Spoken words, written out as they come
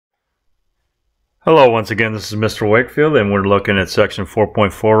Hello, once again, this is Mr. Wakefield, and we're looking at section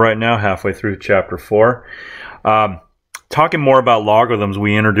 4.4 right now, halfway through chapter 4. Talking more about logarithms,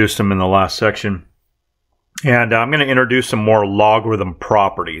 we introduced them in the last section, and I'm going to introduce some more logarithm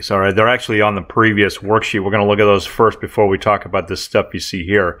properties. All right, they're actually on the previous worksheet. We're going to look at those first before we talk about this step you see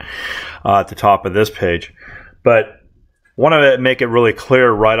here at the top of this page. But want to make it really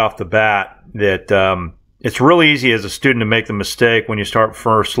clear right off the bat that it's really easy as a student to make the mistake when you start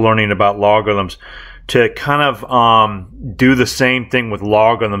first learning about logarithms to kind of do the same thing with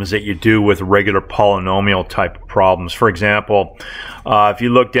logarithms that you do with regular polynomial type of problems. For example, if you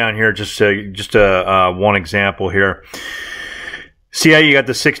look down here, just one example here. See how you got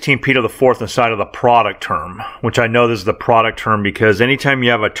the 16p to the fourth inside of the product term, which I know this is the product term because anytime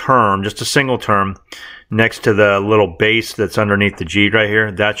you have a term, just a single term, next to the little base that's underneath the g right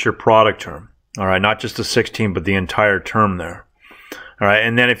here, that's your product term. All right, not just the 16, but the entire term there. All right,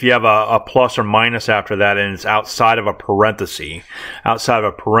 and then if you have a plus or minus after that and it's outside of a parenthesis,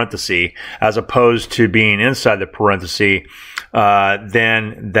 as opposed to being inside the parenthesis,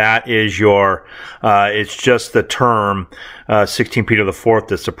 then that is your, it's just the term 16p to the fourth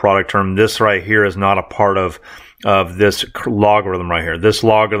that's the product term. This right here is not a part of this logarithm right here. This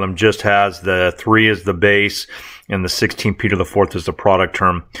logarithm just has the 3 as the base and the 16p to the fourth is the product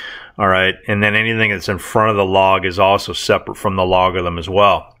term. All right, and then anything that's in front of the log is also separate from the logarithm as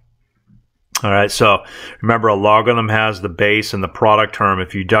well. All right, so remember a logarithm has the base and the product term.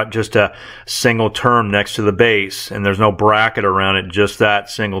 If you got just a single term next to the base and there's no bracket around it, just that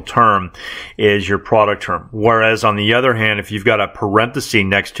single term is your product term. Whereas on the other hand, if you've got a parenthesis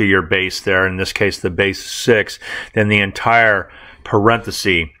next to your base there, in this case the base is 6, then the entire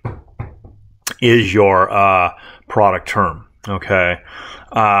parenthesis is your product term. Okay.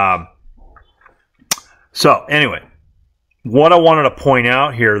 So anyway, what I wanted to point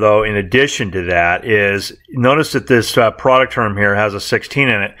out here, though, in addition to that, is notice that this product term here has a 16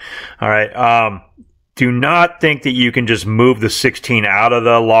 in it. All right. Do not think that you can just move the 16 out of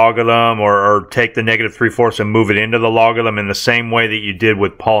the logarithm or take the negative 3/4 and move it into the logarithm in the same way that you did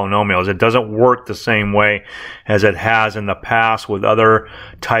with polynomials. It doesn't work the same way as it has in the past with other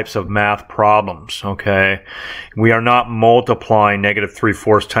types of math problems, okay? We are not multiplying negative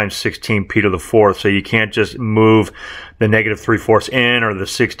 3/4 times 16p to the fourth, so you can't just move the negative 3/4 in or the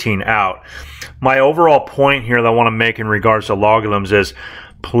 16 out. My overall point here that I want to make in regards to logarithms is,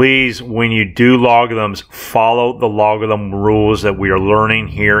 please, when you do logarithms, follow the logarithm rules that we are learning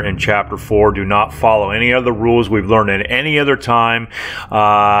here in chapter 4. Do not follow any other rules we've learned at any other time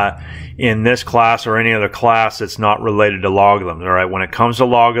in this class or any other class that's not related to logarithms. All right, when it comes to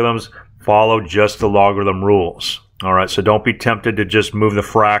logarithms, follow just the logarithm rules. All right, so don't be tempted to just move the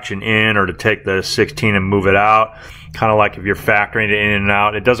fraction in or to take the 16 and move it out. Kind of like if you're factoring it in and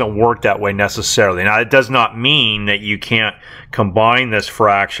out. It doesn't work that way necessarily. Now, it does not mean that you can't combine this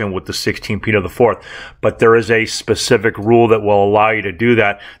fraction with the 16p to the fourth, but there is a specific rule that will allow you to do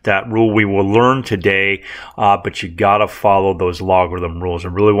that. That rule we will learn today, but you got to follow those logarithm rules. I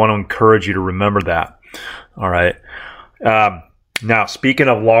really want to encourage you to remember that. All right. Now, speaking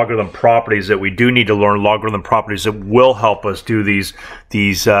of logarithm properties that we do need to learn, logarithm properties that will help us do these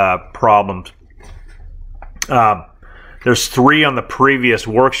problems. There's 3 on the previous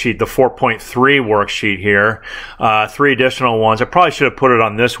worksheet, the 4.3 worksheet here, 3 additional ones. I probably should have put it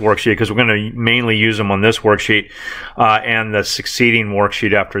on this worksheet because we're going to mainly use them on this worksheet and the succeeding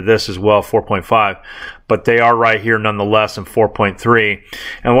worksheet after this as well, 4.5. But they are right here nonetheless in 4.3.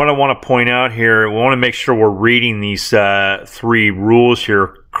 And what I want to point out here, we want to make sure we're reading these 3 rules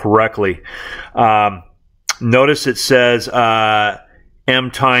here correctly. Notice it says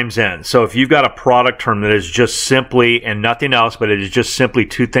m times n. So if you've got a product term that is just simply and nothing else, but it is just simply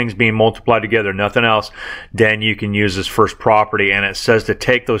 2 things being multiplied together, nothing else, then you can use this first property. And it says to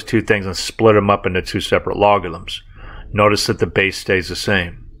take those 2 things and split them up into 2 separate logarithms. Notice that the base stays the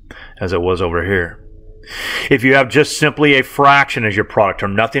same as it was over here. If you have just simply a fraction as your product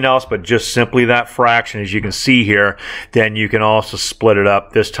term, nothing else but just simply that fraction, as you can see here, then you can also split it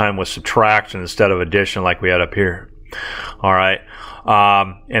up, this time with subtraction instead of addition like we had up here. All right.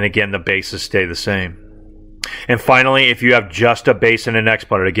 And again, the bases stay the same. And finally, if you have just a base and an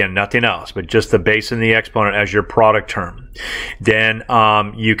exponent, again, nothing else, but just the base and the exponent as your product term, then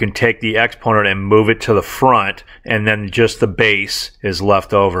you can take the exponent and move it to the front, and then just the base is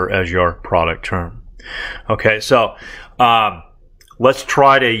left over as your product term. Okay, so let's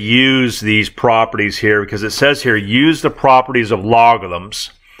try to use these properties here because it says here, use the properties of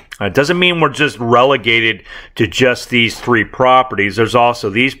logarithms. It doesn't mean we're just relegated to just these three properties. There's also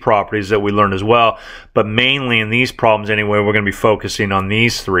these properties that we learned as well, but mainly in these problems anyway, we're going to be focusing on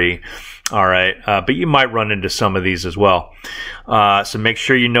these three. All right, but you might run into some of these as well. So make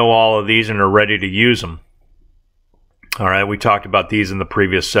sure you know all of these and are ready to use them. All right, we talked about these in the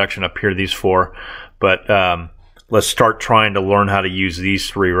previous section up here, these four, but let's start trying to learn how to use these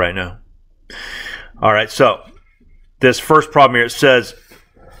three right now. All right, so this first problem here, it says,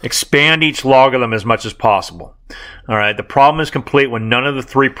 expand each logarithm as much as possible. All right, the problem is complete when none of the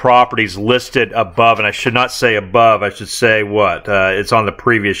three properties listed above, and I should not say above, I should say what? It's on the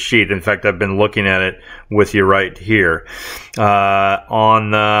previous sheet. In fact, I've been looking at it with you right here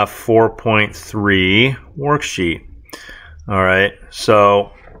on the 4.3 worksheet. All right,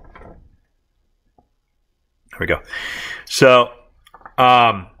 so here we go. So,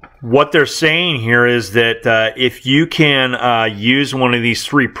 what they're saying here is that if you can use one of these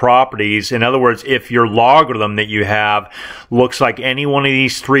three properties, in other words, if your logarithm that you have looks like any one of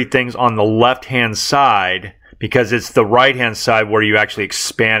these three things on the left-hand side, because it's the right-hand side where you actually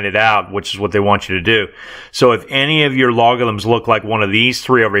expand it out, which is what they want you to do. So if any of your logarithms look like one of these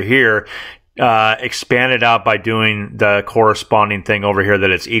three over here, expand it out by doing the corresponding thing over here that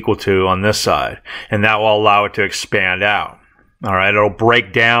it's equal to on this side, and that will allow it to expand out. All right, it'll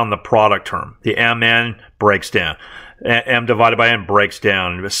break down the product term. The mn breaks down. M divided by n breaks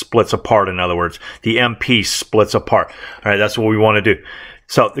down. It splits apart, in other words. The mp splits apart. All right, that's what we want to do.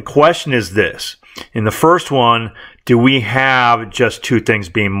 So the question is this. In the first one, do we have just two things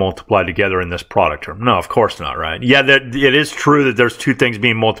being multiplied together in this product term? No, of course not, right? Yeah, it is true that there's two things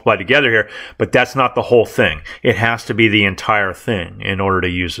being multiplied together here, but that's not the whole thing. It has to be the entire thing in order to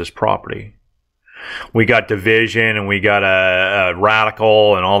use this property. We got division and we got a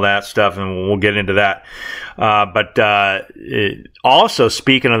radical and all that stuff, and we'll get into that. Also,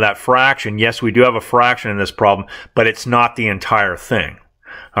 speaking of that fraction, yes, we do have a fraction in this problem, but it's not the entire thing.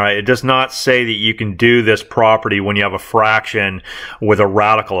 All right, it does not say that you can do this property when you have a fraction with a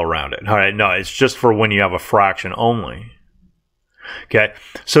radical around it. All right, no, it's just for when you have a fraction only. Okay,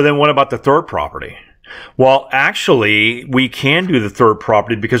 so then what about the third property? Well, actually, we can do the third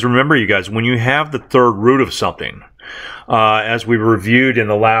property because remember, you guys, when you have the third root of something, as we reviewed in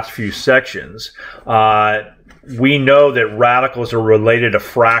the last few sections, we know that radicals are related to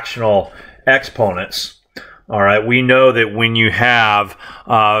fractional exponents. All right, we know that when you have,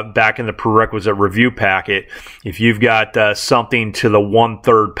 back in the prerequisite review packet, if you've got something to the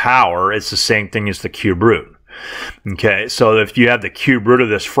 1/3 power, it's the same thing as the cube root. Okay, so if you have the cube root of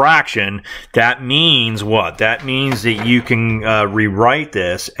this fraction, that means what? That means that you can rewrite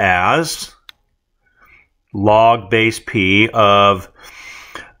this as log base p of,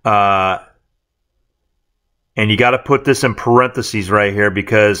 and you got to put this in parentheses right here,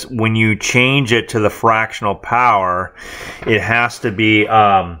 because when you change it to the fractional power, it has to be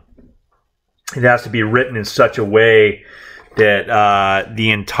written in such a way that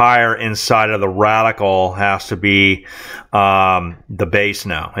the entire inside of the radical has to be the base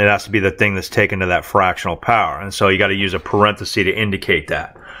now. It has to be the thing that's taken to that fractional power. And so you got to use a parenthesis to indicate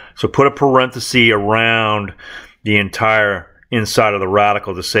that. So put a parenthesis around the entire inside of the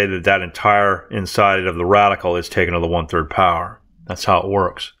radical to say that that entire inside of the radical is taken to the 1/3 power. That's how it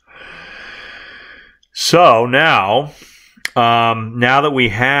works. So now that we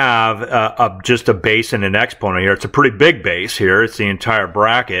have just a base and an exponent here, it's a pretty big base here. It's the entire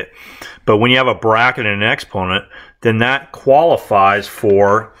bracket. But when you have a bracket and an exponent, then that qualifies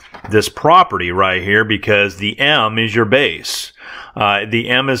for this property right here, because the m is your base. The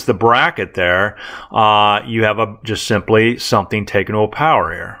m is the bracket there. You have just simply something taken to a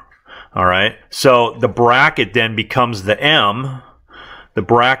power here. All right. So the bracket then becomes the m. The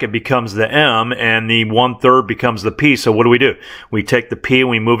bracket becomes the m, and the 1/3 becomes the p. So what do? We take the p and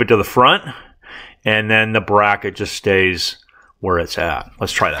we move it to the front, and then the bracket just stays where it's at.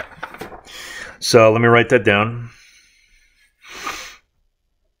 Let's try that. So let me write that down.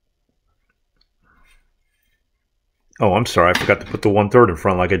 Oh, I'm sorry. I forgot to put the 1/3 in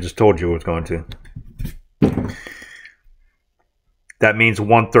front like I just told you I was going to. That means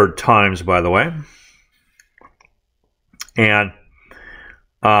 1/3 times, by the way. And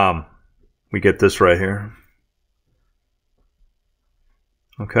we get this right here.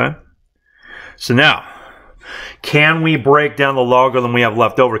 Okay. So now, Can we break down the logarithm we have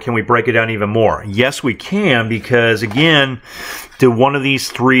left over? Can we break it down even more? Yes, we can, because again, do one of these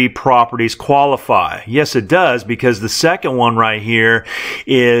three properties qualify? Yes, it does, because the second one right here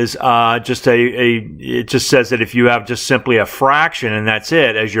is it just says that if you have just simply a fraction and that's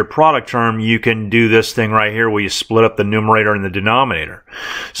it as your product term, you can do this thing right here where you split up the numerator and the denominator.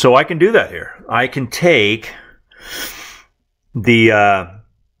 So I can do that here. I can take the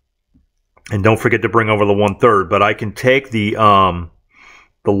and don't forget to bring over the 1/3, but I can take the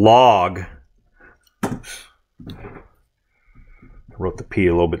log. Oops. I wrote the P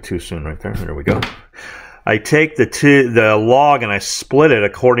a little bit too soon right there. There we go. I take the log and I split it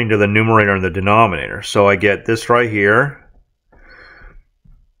according to the numerator and the denominator. So I get this right here.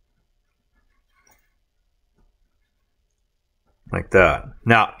 Like that.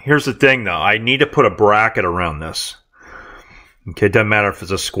 Now, here's the thing though. I need to put a bracket around this. Okay, it doesn't matter if it's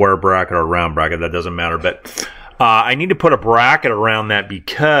a square bracket or a round bracket. That doesn't matter. But I need to put a bracket around that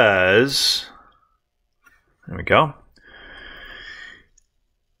because... There we go.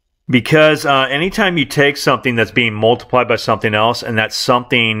 Because anytime you take something that's being multiplied by something else and that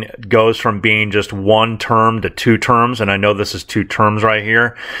something goes from being just one term to two terms, and I know this is two terms right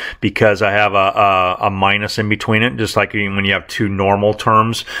here because I have a minus in between it, just like when you have two normal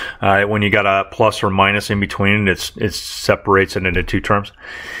terms. When you got a plus or minus in between it, it separates it into two terms.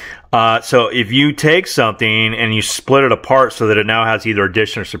 So if you take something and you split it apart so that it now has either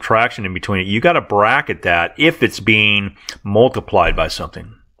addition or subtraction in between it, you got to bracket that if it's being multiplied by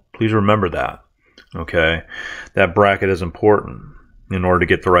something. Please remember that, okay? That bracket is important in order to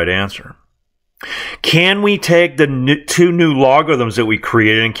get the right answer. Can we take the two new logarithms that we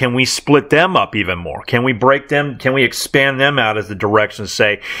created and can we split them up even more? Can we break them? Can we expand them out as the directions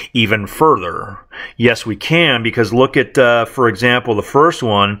say even further? Yes, we can, because look at, for example, the first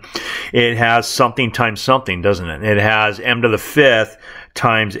one. It has something times something, doesn't it? It has m to the 5th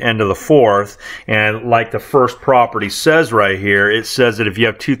times n to the 4th, and like the first property says right here, it says that if you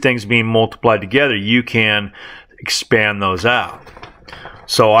have two things being multiplied together, you can expand those out.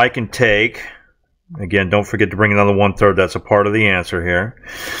 So I can take, again, don't forget to bring another 1/3, that's a part of the answer here.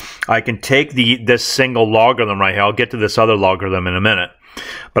 I can take this single logarithm right here. I'll get to this other logarithm in a minute.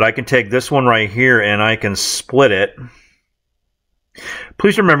 But I can take this one right here and I can split it.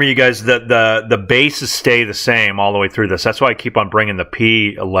 Please remember, you guys, that the bases stay the same all the way through this. That's why I keep on bringing the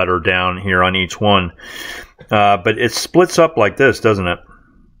P letter down here on each one. But it splits up like this, doesn't it?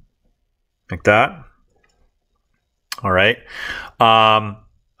 Like that. All right.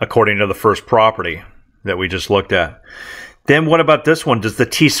 According to the first property that we just looked at. Then what about this one? Does the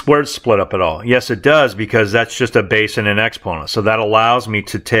t squared split up at all? Yes, it does, because that's just a base and an exponent. So that allows me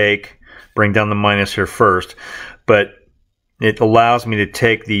to bring down the minus here first, but it allows me to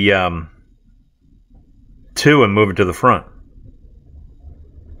take the 2 and move it to the front.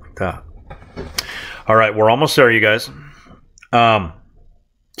 Like that. All right, we're almost there, you guys.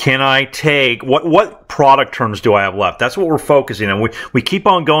 Can I take, what product terms do I have left? That's what we're focusing on. We keep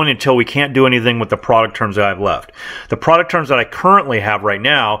on going until we can't do anything with the product terms that I have left. The product terms that I currently have right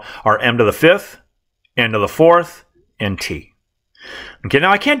now are m to the 5th, n to the 4th, and t. Okay,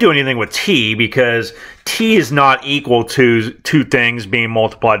 now I can't do anything with t because t is not equal to two things being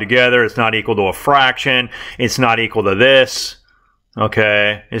multiplied together. It's not equal to a fraction. It's not equal to this.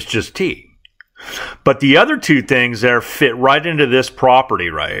 Okay, it's just t. But the other two things there fit right into this property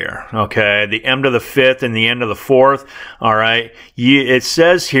right here. Okay, the m to the 5th and the n to the 4th. All right, it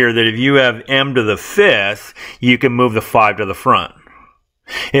says here that if you have m to the 5th, you can move the 5 to the front.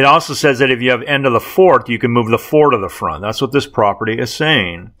 It also says that if you have n to the 4th, you can move the 4 to the front. That's what this property is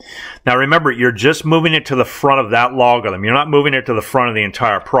saying. Now remember, you're just moving it to the front of that logarithm. You're not moving it to the front of the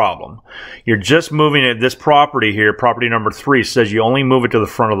entire problem. You're just moving it, this property here, property number 3, says you only move it to the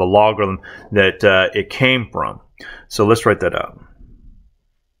front of the logarithm that it came from. So let's write that out.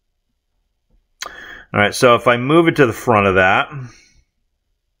 All right, so if I move it to the front of that,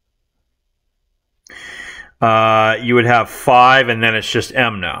 you would have 5, and then it's just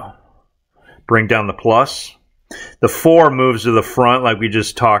m now. Bring down the plus. The 4 moves to the front like we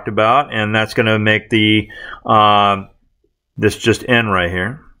just talked about, and that's going to make the this just n right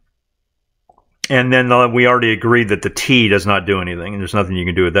here. And then we already agreed that the t does not do anything, and there's nothing you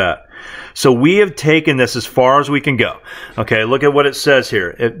can do with that. So we have taken this as far as we can go. Okay, look at what it says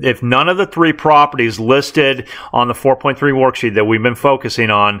here. If none of the three properties listed on the 4.3 worksheet that we've been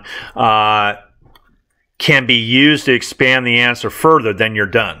focusing on can be used to expand the answer further, then you're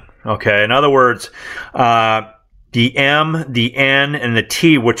done. Okay, in other words, the m, the n, and the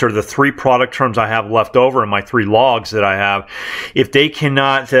t, which are the three product terms I have left over in my three logs that I have, if they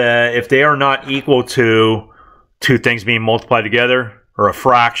cannot, if they are not equal to two things being multiplied together, or a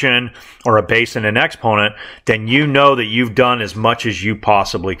fraction, or a base and an exponent, then you know that you've done as much as you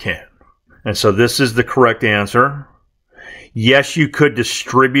possibly can. And so this is the correct answer. Yes, you could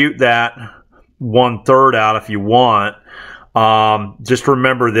distribute that 1/3 out if you want. Just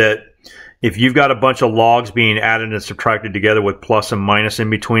remember that if you've got a bunch of logs being added and subtracted together with plus and minus in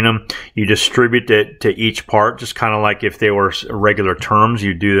between them, you distribute it to each part, just kind of like if they were regular terms,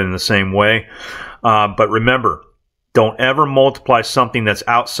 you do it in the same way. But remember, don't ever multiply something that's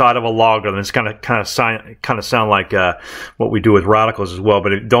outside of a logarithm. It's kind of sound like what we do with radicals as well.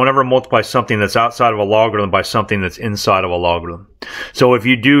 But don't ever multiply something that's outside of a logarithm by something that's inside of a logarithm. So if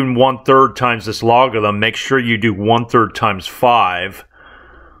you do 1/3 times this logarithm, make sure you do 1/3 times 5.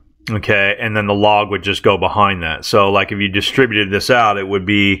 Okay, and then the log would just go behind that. So like if you distributed this out, it would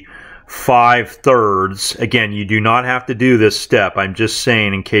be 5/3. Again, you do not have to do this step. I'm just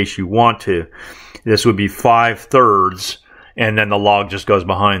saying in case you want to. This would be 5/3, and then the log just goes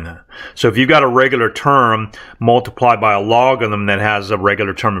behind that. So if you've got a regular term multiplied by a logarithm that has a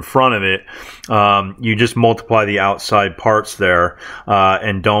regular term in front of it, you just multiply the outside parts there,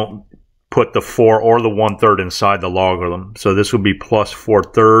 and don't put the 4 or the 1/3 inside the logarithm. So this would be plus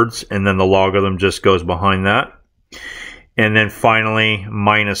 4/3, and then the logarithm just goes behind that. And then finally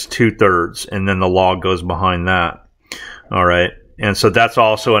minus 2/3, and then the log goes behind that. All right. And so that's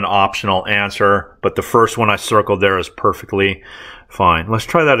also an optional answer, but the first one I circled there is perfectly fine. Let's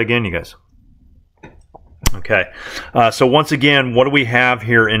try that again, you guys. Okay, so once again, what do we have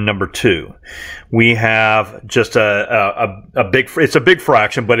here in number 2? We have just it's a big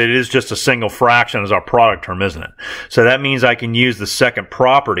fraction, but it is just a single fraction as our product term, isn't it? So that means I can use the second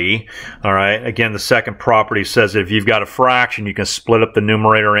property. All right, again, the second property says if you've got a fraction, you can split up the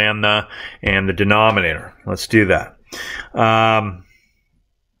numerator and the denominator. Let's do that.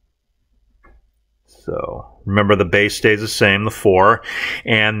 So remember, the base stays the same, the 4,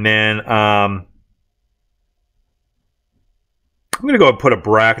 and then I'm going to go and put a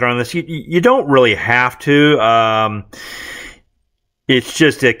bracket on this. You don't really have to. It's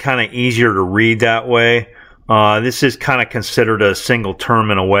just kind of easier to read that way. This is kind of considered a single term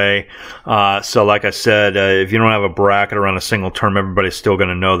in a way. So like I said, if you don't have a bracket around a single term, everybody's still going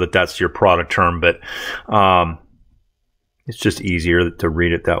to know that that's your product term. But it's just easier to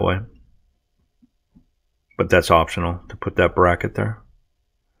read it that way. But that's optional to put that bracket there.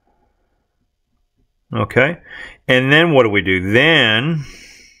 Okay, and then what do? Then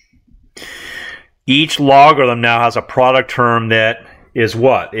each logarithm now has a product term that is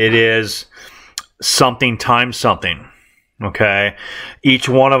what? It is something times something. Okay, each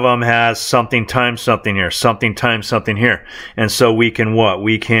one of them has something times something here, something times something here. And so we can what?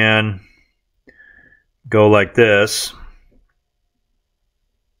 We can go like this.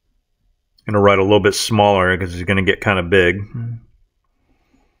 I'm going to write a little bit smaller because it's going to get kind of big.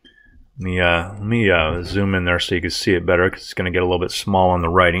 Let me zoom in there so you can see it better, because it's going to get a little bit small on the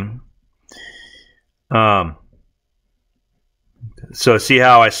writing. So see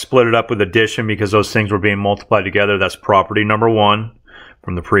how I split it up with addition because those things were being multiplied together? That's property number 1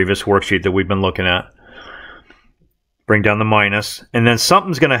 from the previous worksheet that we've been looking at. Bring down the minus. And then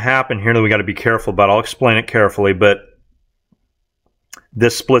something's going to happen here that we got to be careful about. I'll explain it carefully, but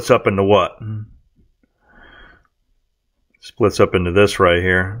this splits up into what? Splits up into this right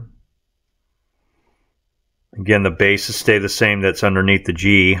here. Again, the bases stay the same. That's underneath the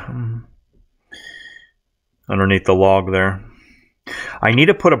G, underneath the log there. I need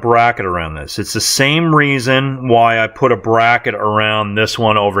to put a bracket around this. It's the same reason why I put a bracket around this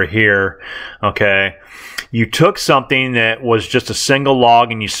one over here. Okay, you took something that was just a single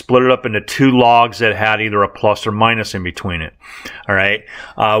log and you split it up into 2 logs that had either a plus or minus in between it. All right,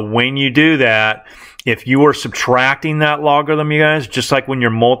 when you do that, if you were subtracting that logarithm, you guys, just like when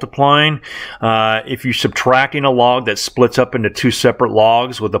you're multiplying, if you're subtracting a log that splits up into 2 separate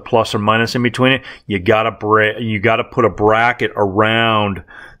logs with a plus or minus in between it, you gotta put a bracket around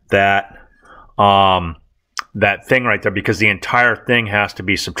that that thing right there, because the entire thing has to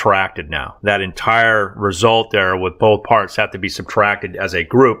be subtracted now. That entire result there with both parts have to be subtracted as a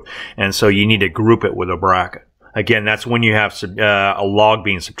group, and so you need to group it with a bracket. Again, that's when you have a log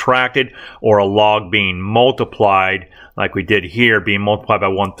being subtracted or a log being multiplied, like we did here, being multiplied by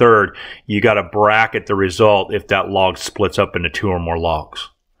 1/3. You got to bracket the result if that log splits up into 2 or more logs.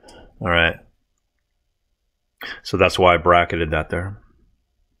 All right. So that's why I bracketed that there.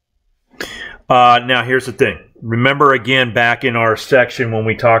 Now, here's the thing. Remember, again, back in our section when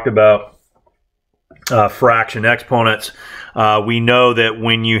we talked about fraction exponents, we know that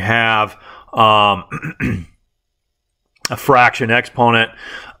when you have a fraction exponent,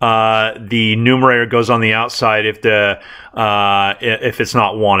 the numerator goes on the outside if it's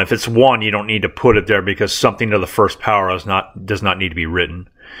not 1. If it's 1, you don't need to put it there because something to the first power does not need to be written.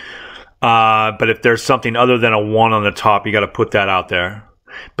 But if there's something other than a 1 on the top, you got to put that out there.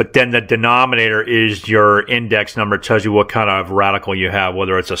 But then the denominator is your index number. It tells you what kind of radical you have,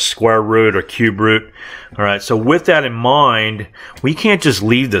 whether it's a square root or cube root. All right, so with that in mind, we can't just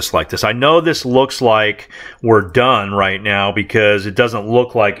leave this like this. I know this looks like we're done right now because it doesn't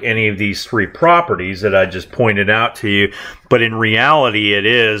look like any of these 3 properties that I just pointed out to you. But in reality, it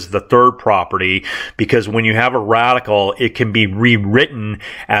is the third property, because when you have a radical, it can be rewritten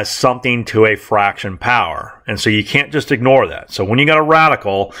as something to a fraction power. And so you can't just ignore that. So when you got a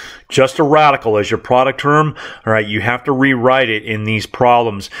radical, just a radical as your product term, all right, you have to rewrite it in these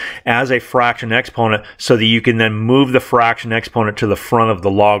problems as a fraction exponent so that you can then move the fraction exponent to the front of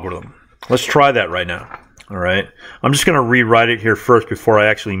the logarithm. Let's try that right now. All right, I'm just going to rewrite it here first before I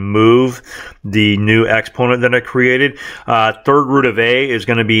actually move the new exponent that I created. Third root of a is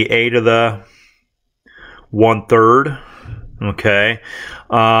going to be a to the 1/3. Okay.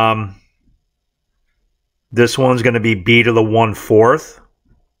 This one's going to be b to the 1/4.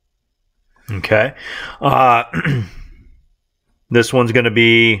 Okay. This one's going to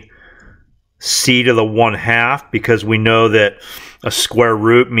be c to the 1/2, because we know that a square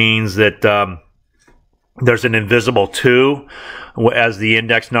root means that there's an invisible 2 as the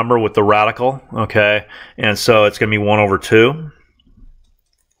index number with the radical, okay? And so it's going to be 1/2.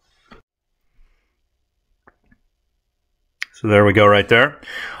 So there we go right there.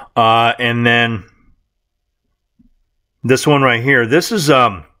 And then this one right here, this is,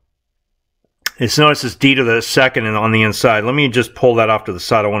 it's notice it's d to the 2nd and on the inside. Let me just pull that off to the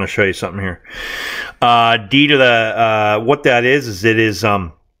side. I want to show you something here. D to the, what that is it is,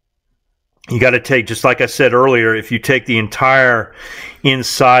 you got to take, just like I said earlier, if you take the entire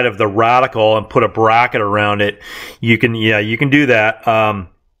inside of the radical and put a bracket around it, you can do that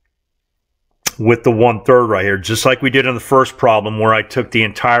with the 1/3 right here, just like we did in the first problem where I took the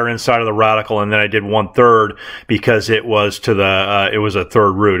entire inside of the radical and then I did 1/3 because it was to the it was a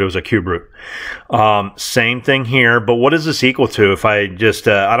third root, it was a cube root. Same thing here, but what is this equal to? If I just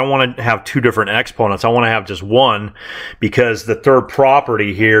I don't want to have 2 different exponents, I want to have just one, because the third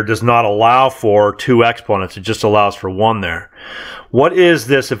property here does not allow for 2 exponents, it just allows for 1 there. What is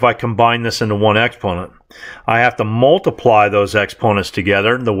this if I combine this into 1 exponent? I have to multiply those exponents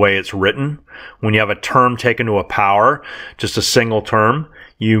together the way it's written. When you have a term taken to a power, just a single term,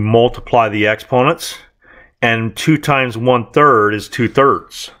 you multiply the exponents, and 2 times 1/3 is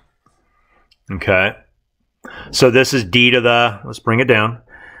 2/3. Okay? So this is d to the, let's bring it down,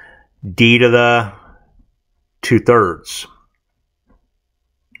 d to the 2/3.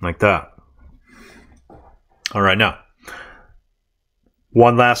 Like that. All right, now,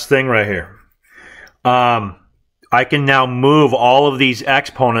 one last thing right here. I can now move all of these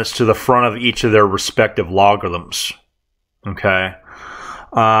exponents to the front of each of their respective logarithms. Okay.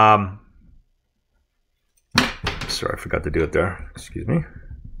 Sorry, I forgot to do it there. Excuse me.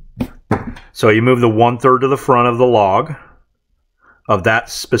 So you move the 1/3 to the front of the log of that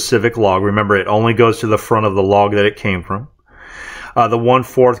specific log. Remember, it only goes to the front of the log that it came from. The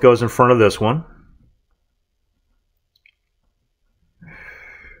 1/4 goes in front of this one.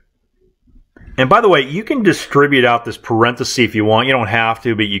 And by the way, you can distribute out this parenthesis if you want. You don't have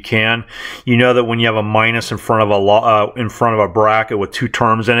to, but you can. You know that when you have a minus in front of a bracket with 2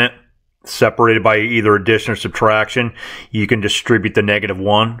 terms in it, separated by either addition or subtraction, you can distribute the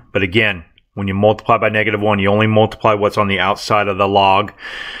 -1. But again, when you multiply by -1, you only multiply what's on the outside of the log.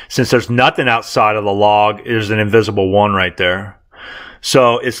 Since there's nothing outside of the log, there's an invisible 1 right there.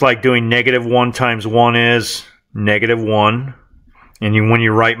 So it's like doing -1 times 1 is -1. And when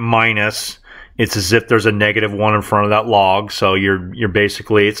you write minus, it's as if there's a -1 in front of that log. So you're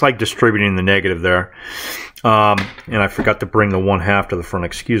basically, it's like distributing the negative there. And I forgot to bring the 1/2 to the front,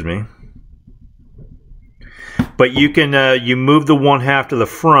 excuse me. But you can, you move the 1/2 to the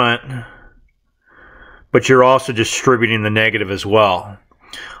front, but you're also distributing the negative as well.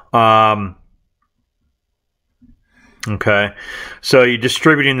 Okay, so you're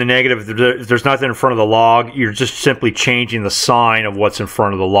distributing the negative. If there's nothing in front of the log, you're just simply changing the sign of what's in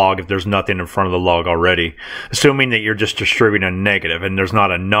front of the log if there's nothing in front of the log already. Assuming that you're just distributing a negative and there's not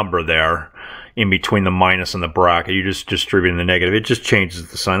a number there in between the minus and the bracket, you're just distributing the negative. It just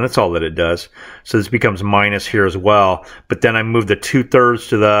changes the sign. That's all that it does. So this becomes minus here as well. But then I move the 2/3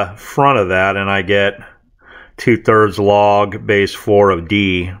 to the front of that and I get 2/3 log base 4 of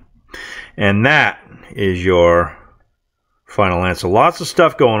d. And that is your Final answer. Lots of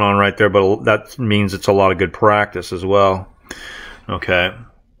stuff going on right there, but that means it's a lot of good practice as well. Okay,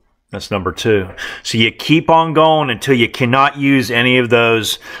 that's number 2. So you keep on going until you cannot use any of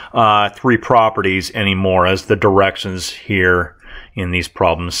those 3 properties anymore, as the directions here in these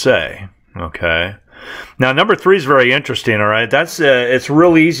problems say. Okay. Now, number 3 is very interesting, all right? That's it's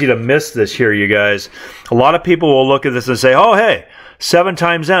really easy to miss this here, you guys. A lot of people will look at this and say, oh, hey, 7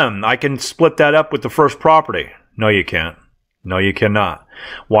 times m, I can split that up with the first property. No, you can't. No, you cannot.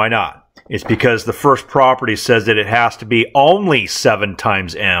 Why not? It's because the first property says that it has to be only 7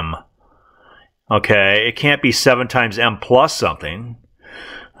 times m. Okay? It can't be 7 times m plus something.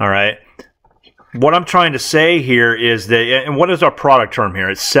 All right? What I'm trying to say here is that, and what is our product term here?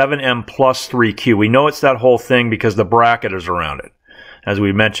 It's 7m plus 3q. We know it's that whole thing because the bracket is around it, as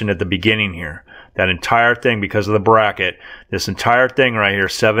we mentioned at the beginning here. That entire thing, because of the bracket, this entire thing right here,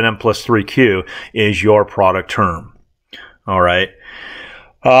 7m plus 3q, is your product term. All right?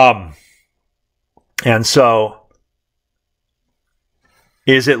 And so,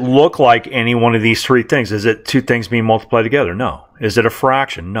 does it look like any one of these 3 things? Is it 2 things being multiplied together? No. Is it a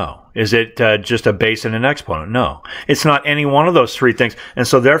fraction? No. Is it just a base and an exponent? No. It's not any one of those 3 things. And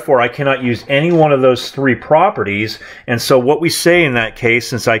so therefore, I cannot use any one of those 3 properties. And so what we say in that case,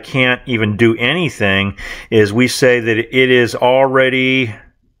 since I can't even do anything, is we say that it is already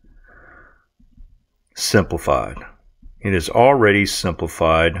simplified. It is already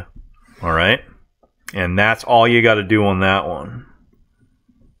simplified. All right? And that's all you got to do on that one.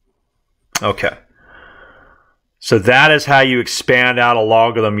 Okay. So that is how you expand out a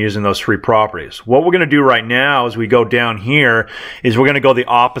logarithm using those 3 properties. What we're going to do right now as we go down here is we're going to go the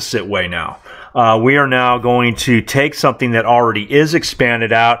opposite way now. We are now going to take something that already is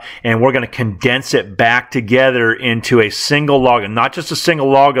expanded out and we're going to condense it back together into a single logarithm. Not just a single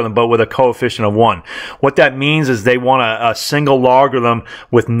logarithm, but with a coefficient of 1. What that means is they want a single logarithm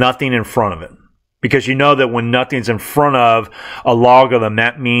with nothing in front of it. Because you know that when nothing's in front of a logarithm,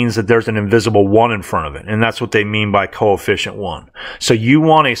 that means that there's an invisible 1 in front of it. And that's what they mean by coefficient 1. So you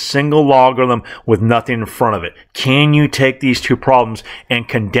want a single logarithm with nothing in front of it. Can you take these 2 problems and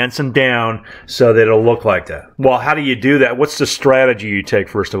condense them down so that it'll look like that? Well, how do you do that? What's the strategy you take,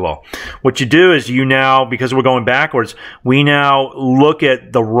 first of all? What you do is you now, because we're going backwards, we now look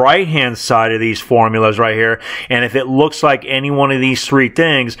at the right-hand side of these formulas right here. And if it looks like any one of these 3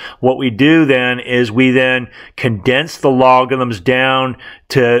 things, what we do then is we then condense the logarithms down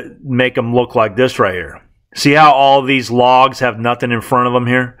to make them look like this right here. See how all these logs have nothing in front of them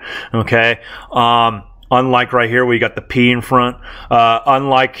here? Okay. Unlike right here where you got the p in front.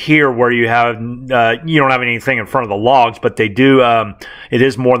 Unlike here where you have, you don't have anything in front of the logs, but they do, it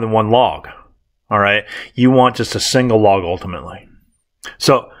is more than 1 log. All right. You want just a single log ultimately.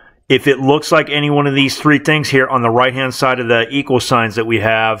 So if it looks like any one of these 3 things here on the right-hand side of the equal signs that we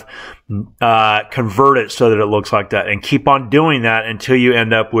have, convert it so that it looks like that. And keep on doing that until you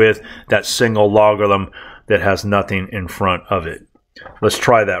end up with that single logarithm that has nothing in front of it. Let's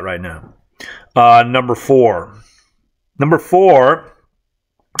try that right now. Number 4. Number 4,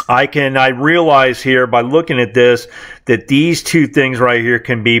 I realize here by looking at this that these 2 things right here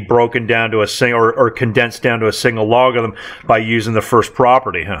can be broken down to a single or condensed down to a single logarithm by using the first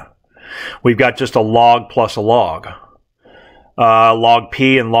property, huh? We've got just a log plus a log. Log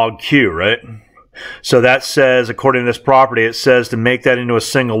P and log Q, right? So that says, according to this property, it says to make that into a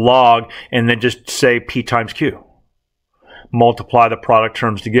single log and then just say P times Q. Multiply the product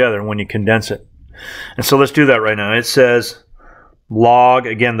terms together when you condense it. And so let's do that right now. It says log,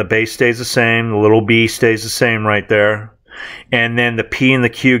 again, the base stays the same. The little b stays the same right there. And then the P and the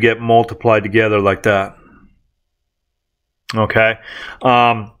Q get multiplied together like that. Okay.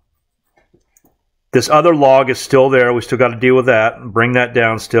 This other log is still there. We still got to deal with that. Bring that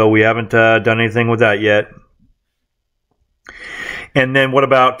down still. We haven't done anything with that yet. And then what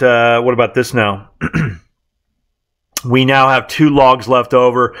about this now? We now have 2 logs left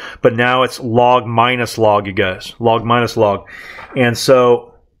over, but now it's log minus log, you guys. Log minus log. And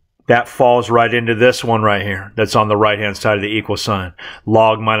so that falls right into this one right here that's on the right-hand side of the equal sign.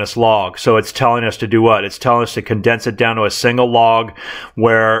 Log minus log. So it's telling us to do what? It's telling us to condense it down to a single log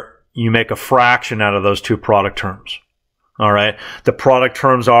where you make a fraction out of those 2 product terms. All right. The product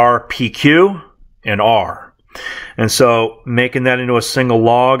terms are PQ and R. And so making that into a single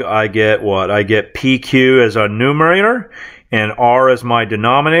log, I get what? I get PQ as a numerator and R as my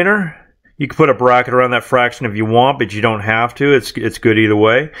denominator. You can put a bracket around that fraction if you want, but you don't have to. It's good either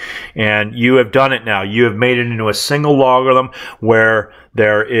way. And you have done it now. You have made it into a single logarithm where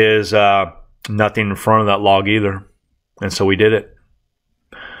there is nothing in front of that log either. And so we did it.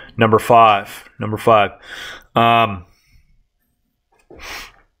 Number 5.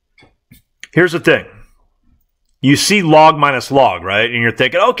 here's the thing. You see log minus log, right? And you're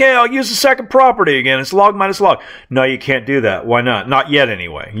thinking, okay, I'll use the second property again. It's log minus log. No, you can't do that. Why not? Not yet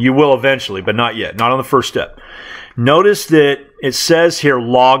anyway. You will eventually, but not yet. Not on the first step. Notice that it says here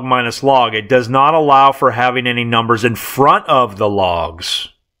log minus log. It does not allow for having any numbers in front of the logs.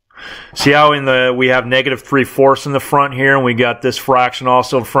 See how we have negative 3/4 in the front here, and we got this fraction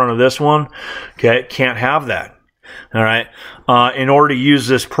also in front of this one? Okay, can't have that. All right. In order to use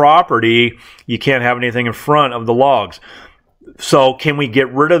this property, you can't have anything in front of the logs. So can we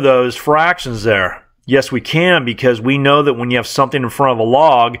get rid of those fractions there? Yes, we can, because we know that when you have something in front of a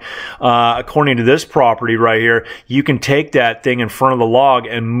log, according to this property right here, you can take that thing in front of the log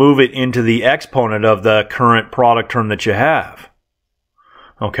and move it into the exponent of the current product term that you have.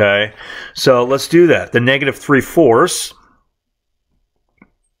 Okay, so let's do that. The negative 3/4.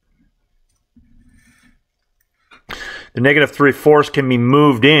 The negative 3/4 can be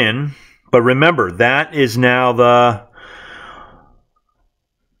moved in, but remember, that is now the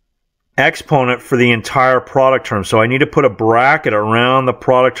exponent for the entire product term. So I need to put a bracket around the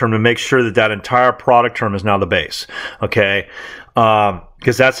product term to make sure that that entire product term is now the base. Okay,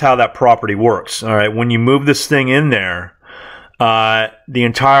 because that's how that property works. All right, when you move this thing in there, the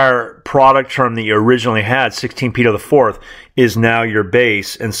entire product term that you originally had, 16p to the 4th, is now your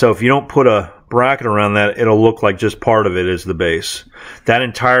base. And so if you don't put a bracket around that, it'll look like just part of it is the base. That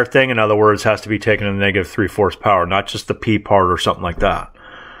entire thing, in other words, has to be taken to the negative 3/4 power, not just the p part or something like that.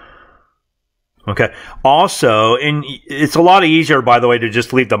 Okay. Also, and it's a lot easier, by the way, to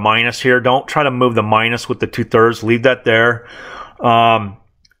just leave the minus here. Don't try to move the minus with the 2/3. Leave that there.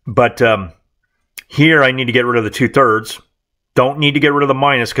 Here I need to get rid of the 2/3. Don't need to get rid of the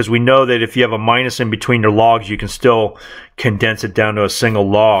minus, because we know that if you have a minus in between your logs, you can still condense it down to a single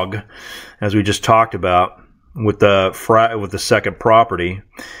log, as we just talked about with the second property.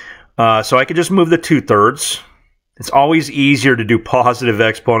 So I could just move the 2/3. It's always easier to do positive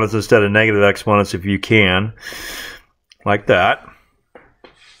exponents instead of negative exponents if you can, like that.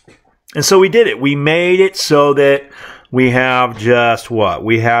 And so we did it. We made it so that we have just what?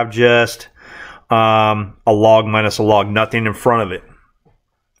 We have just a log minus a log, nothing in front of it.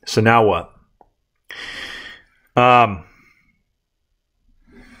 So now what?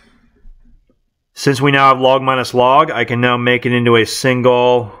 Since we now have log minus log, I can now make it into a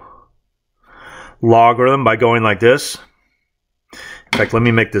single logarithm by going like this. In fact, let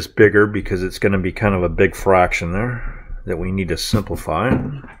me make this bigger, because it's going to be kind of a big fraction there that we need to simplify.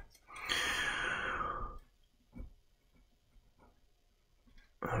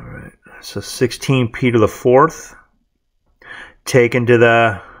 All right. So 16p to the 4th taken to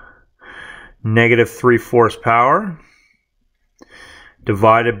the negative 3/4 power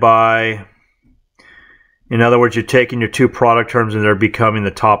divided by, in other words, you're taking your two product terms and they're becoming the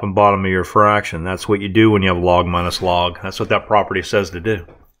top and bottom of your fraction. That's what you do when you have log minus log. That's what that property says to do.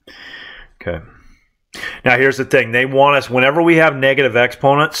 Okay. Now here's the thing. They want us, whenever we have negative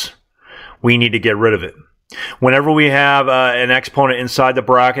exponents, we need to get rid of it. Whenever we have an exponent inside the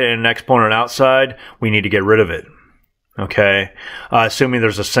bracket and an exponent outside, we need to get rid of it. Okay, assuming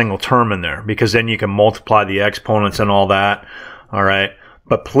there's a single term in there, because then you can multiply the exponents and all that. All right,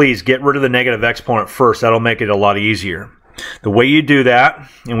 but please get rid of the negative exponent first. That'll make it a lot easier. The way you do that,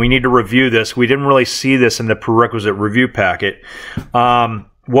 and we need to review this. We didn't really see this in the prerequisite review packet.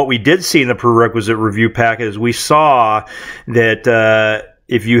 What we did see in the prerequisite review packet is we saw that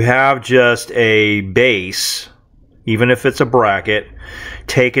if you have just a base, even if it's a bracket,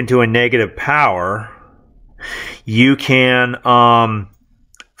 taken to a negative power, you can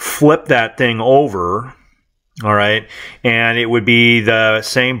flip that thing over, all right, and it would be the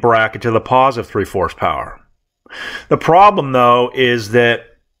same bracket to the positive 3/4 power. The problem, though, is that,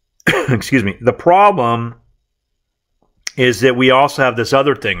 excuse me, the problem is that we also have this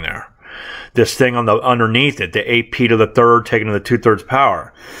other thing there. This thing on the underneath it, the 8p to the 3rd taken to the 2/3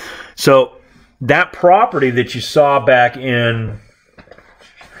 power. So that property that you saw back in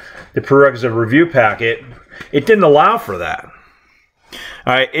the prerequisite review packet, it didn't allow for that.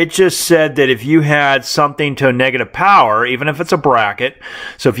 All right, it just said that if you had something to a negative power, even if it's a bracket,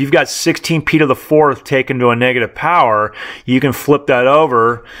 so if you've got 16p to the 4th taken to a negative power, you can flip that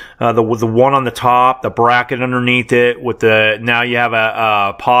over, with the 1 on the top, the bracket underneath it, with the, now you have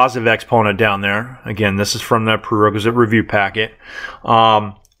a positive exponent down there. Again, this is from the prerequisite review packet.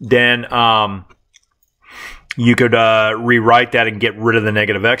 Then you could rewrite that and get rid of the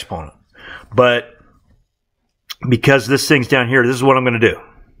negative exponent. But because this thing's down here, this is what I'm going to do.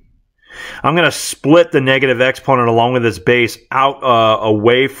 I'm going to split the negative exponent along with its base out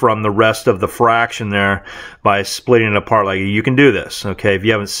away from the rest of the fraction there by splitting it apart. Like, you can do this, okay, if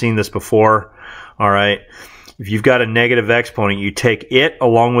you haven't seen this before. All right, if you've got a negative exponent, you take it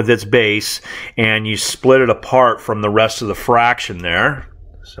along with its base and you split it apart from the rest of the fraction there.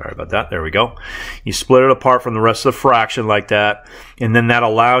 Sorry about that. There we go. You split it apart from the rest of the fraction like that, and then that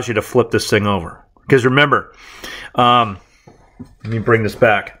allows you to flip this thing over. Because remember, let me bring this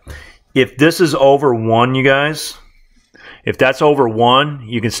back. If this is over 1, you guys, if that's over 1,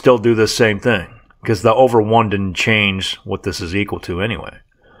 you can still do the same thing, because the over 1 didn't change what this is equal to anyway.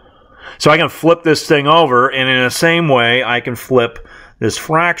 So I can flip this thing over, and in the same way, I can flip this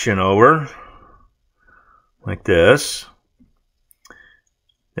fraction over like this.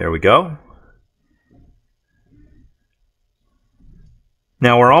 There we go.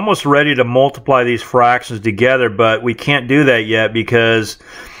 Now we're almost ready to multiply these fractions together, but we can't do that yet because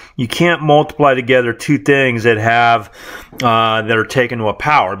you can't multiply together two things that have that are taken to a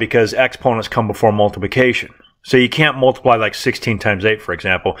power, because exponents come before multiplication. So you can't multiply like 16 times 8, for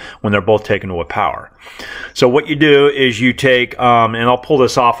example, when they're both taken to a power. So what you do is you take, and I'll pull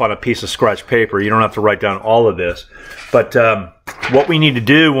this off on a piece of scratch paper. You don't have to write down all of this. But what we need to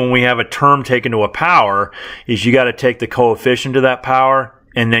do when we have a term taken to a power is you got to take the coefficient of that power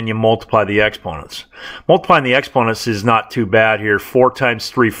and then you multiply the exponents. Multiplying the exponents is not too bad here. 4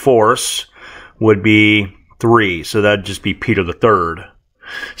 times 3/4 would be 3. So that'd just be p to the third.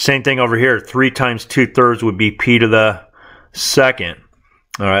 Same thing over here. 3 times 2/3 would be p to the second.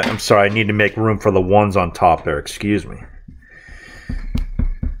 All right, I'm sorry. I need to make room for the ones on top there. Excuse me.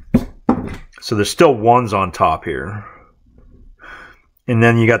 So there's still ones on top here. And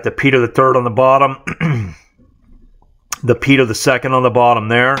then you got the p to the third on the bottom. The p to the second on the bottom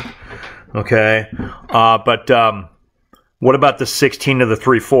there. Okay. But what about the 16 to the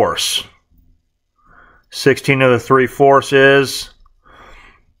 3/4? 16 to the 3/4 is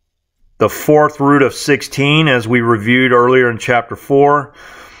the 4th root of 16, as we reviewed earlier in chapter 4.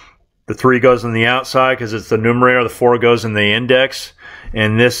 The 3 goes on the outside because it's the numerator. The 4 goes in the index.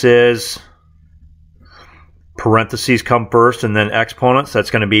 And this is, parentheses come first and then exponents. That's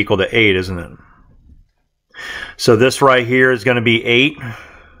going to be equal to 8, isn't it? So this right here is going to be 8.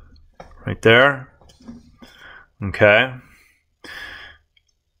 Right there. Okay.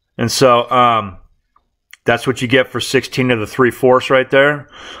 And so, that's what you get for 16 to the 3/4 right there.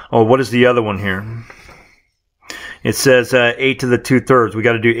 Oh, what is the other one here? It says 8 to the 2/3. We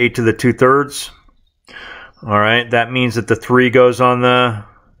got to do 8 to the 2/3. All right. That means that the 3 goes on the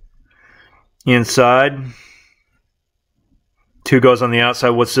inside. 2 goes on the outside.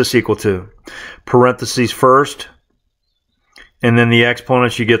 What's this equal to? Parentheses first. And then the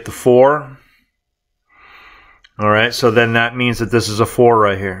exponents, you get the 4. All right. So then that means that this is a 4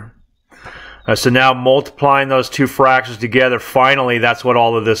 right here. So now multiplying those two fractions together, finally, that's what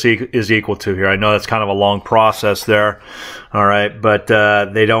all of this is equal to here. I know that's kind of a long process there, all right, but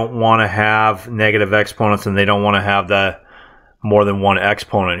they don't want to have negative exponents, and they don't want to have the more than one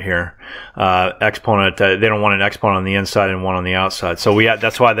exponent here. They don't want an exponent on the inside and one on the outside. So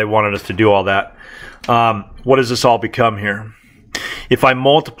that's why they wanted us to do all that. What does this all become here? If I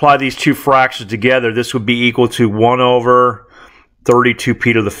multiply these two fractions together, this would be equal to 1 over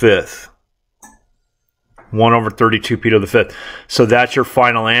 32p to the 5th. 1 over 32p to the 5th. So that's your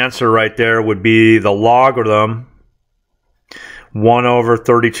final answer right there, would be the logarithm. 1 over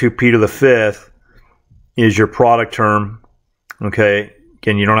 32p to the 5th is your product term. Okay,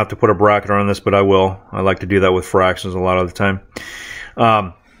 again, you don't have to put a bracket on this, but I will. I like to do that with fractions a lot of the time.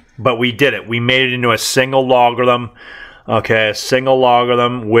 But we did it. We made it into a single logarithm. Okay, a single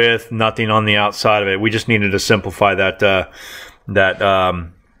logarithm with nothing on the outside of it. We just needed to simplify that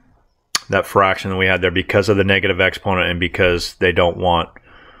that fraction that we had there because of the negative exponent and because they don't want,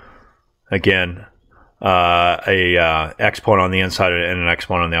 again, a exponent on the inside and an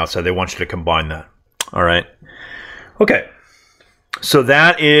exponent on the outside. They want you to combine that. All right. Okay. So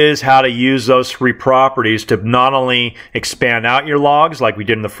that is how to use those 3 properties to not only expand out your logs like we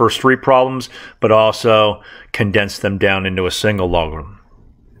did in the first 3 problems, but also condense them down into a single logarithm.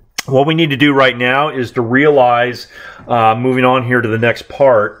 What we need to do right now is to realize, moving on here to the next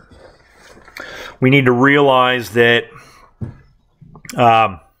part, we need to realize that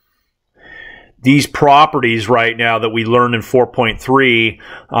these properties right now that we learned in 4.3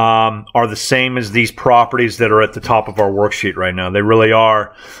 are the same as these properties that are at the top of our worksheet right now. They really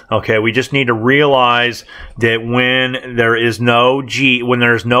are. Okay, we just need to realize that when there is no G, when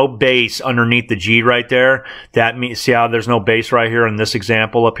there's no base underneath the G right there, that means, see how there's no base right here in this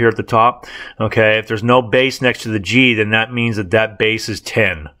example up here at the top? Okay, if there's no base next to the G, then that means that that base is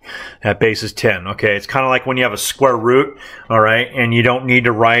 10. That base is 10. Okay, it's kind of like when you have a square root, all right, and you don't need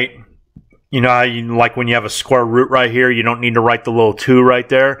to write, you know how you, like when you have a square root right here, you don't need to write the little 2 right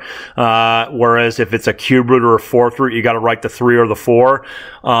there. Whereas if it's a cube root or a fourth root, you got to write the 3 or the 4.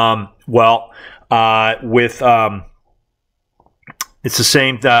 It's the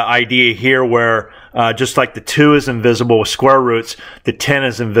same idea here where just like the 2 is invisible with square roots, the 10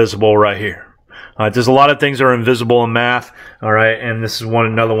 is invisible right here. There's a lot of things that are invisible in math, all right, and this is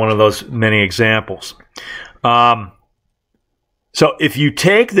another one of those many examples. So if you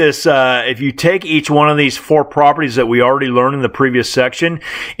take this, if you take each one of these 4 properties that we already learned in the previous section,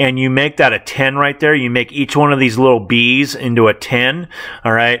 and you make that a 10 right there, you make each one of these little b's into a 10,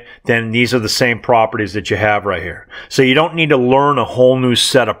 all right, then these are the same properties that you have right here. So you don't need to learn a whole new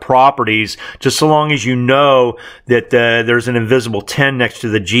set of properties, just so long as you know that there's an invisible 10 next to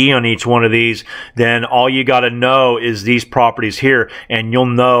the G on each one of these, then all you got to know is these properties here, and you'll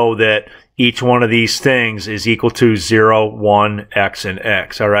know that each one of these things is equal to 0, 1, x, and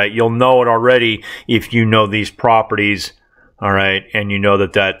x. All right, you'll know it already if you know these properties. All right, and you know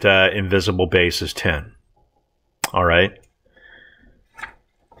that that invisible base is 10. All right.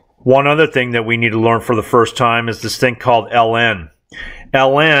 One other thing that we need to learn for the first time is this thing called ln.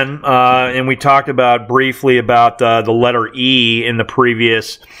 ln, and we talked about briefly about the letter E in the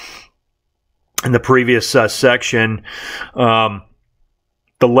previous section.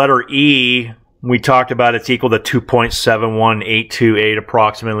 The letter E, we talked about, it's equal to 2.71828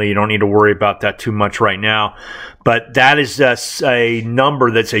 approximately. You don't need to worry about that too much right now. But that is a number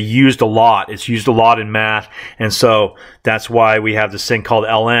that's used a lot. It's used a lot in math, and so that's why we have this thing called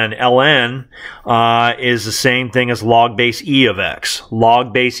ln. ln is the same thing as log base e of x.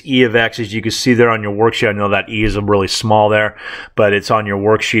 Log base e of x, as you can see there on your worksheet. I know that e is really small there, but it's on your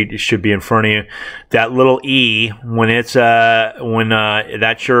worksheet. It should be in front of you. That little e, when it's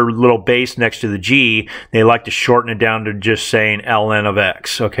that's your little base next to the g, they like to shorten it down to just saying ln of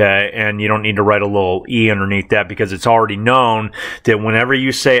x. Okay, and you don't need to write a little e underneath that, because it's already known that whenever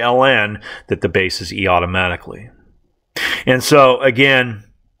you say ln, that the base is e automatically. And so again,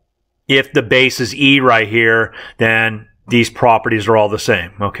 if the base is e right here, then these properties are all the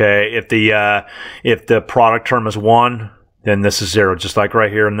same. Okay, if the product term is 1, then this is 0, just like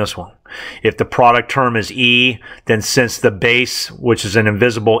right here in this one. If the product term is e, then since the base, which is an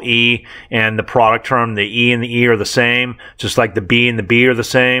invisible e, and the product term, the e and the e are the same, just like the b and the b are the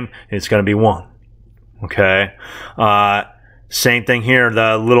same, it's going to be 1. Okay. Same thing here.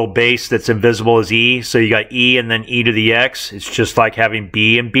 The little base that's invisible is e. So you got e and then e to the x. It's just like having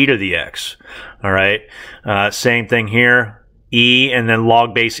b and b to the x. All right. Same thing here. E and then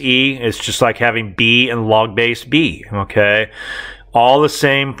log base e. It's just like having b and log base b. Okay. All the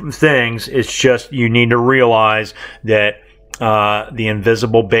same things. It's just you need to realize that the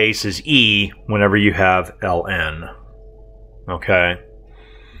invisible base is e whenever you have ln. Okay.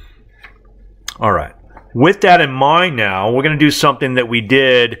 All right. With that in mind now, we're going to do something that we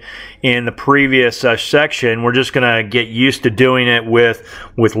did in the previous section. We're just going to get used to doing it with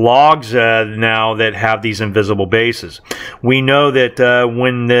logs now that have these invisible bases. We know that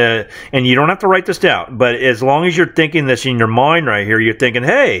and you don't have to write this down, but as long as you're thinking this in your mind right here, you're thinking,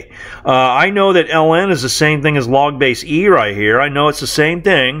 hey, I know that ln is the same thing as log base e right here. I know it's the same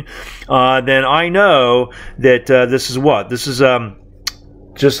thing. Then I know that this is what? This is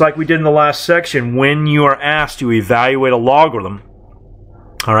just like we did in the last section, when you are asked to evaluate a logarithm,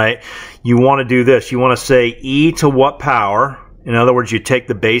 all right, you want to do this. You want to say e to what power. In other words, you take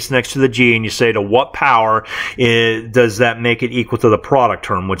the base next to the g and you say to what power does that make it equal to the product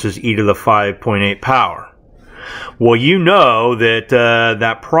term, which is e to the 5.8 power. Well, you know that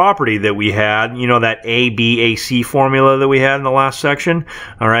that property that we had, you know, that ABAC formula that we had in the last section,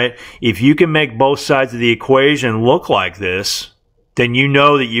 all right, if you can make both sides of the equation look like this, then you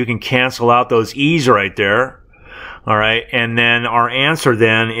know that you can cancel out those e's right there. All right, and then our answer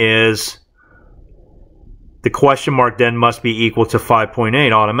then is the question mark then must be equal to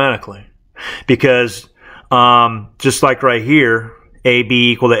 5.8 automatically. Because just like right here,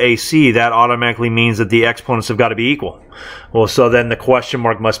 AB equal to AC, that automatically means that the exponents have got to be equal. Well, so then the question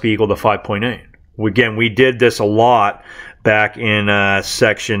mark must be equal to 5.8. Again, we did this a lot back in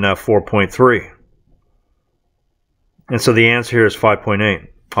section 4.3. And so the answer here is 5.8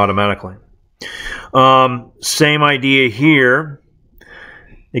 automatically. Same idea here.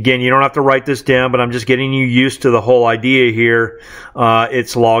 Again, you don't have to write this down, but I'm just getting you used to the whole idea here.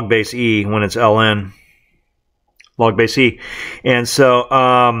 It's log base e when it's ln. Log base e. And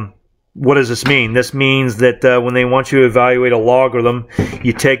so what does this mean? This means that when they want you to evaluate a logarithm,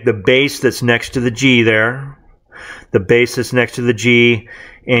 you take the base that's next to the g there, the base that's next to the g,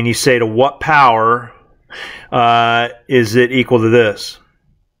 and you say to what power is it equal to this?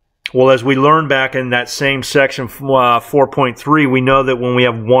 Well, as we learned back in that same section 4.3, we know that when we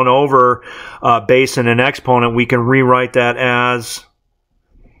have 1 over base and an exponent, we can rewrite that as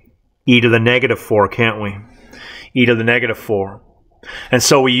e to the negative 4, can't we? E to the negative 4. And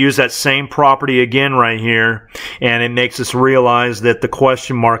so we use that same property again right here, and it makes us realize that the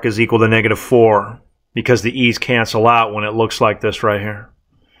question mark is equal to negative 4 because the e's cancel out when it looks like this right here.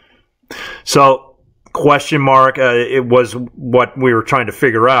 So question mark, it was what we were trying to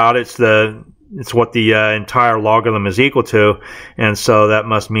figure out. It's what the entire logarithm is equal to, and so that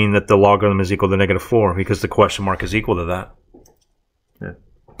must mean that the logarithm is equal to negative 4 because the question mark is equal to that. Yeah.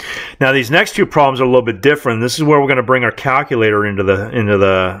 Now these next two problems are a little bit different. This is where we're going to bring our calculator into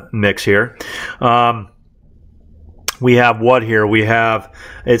the mix here. We have what here? We have,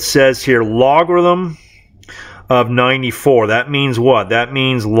 it says here, logarithm of 94. That means what? That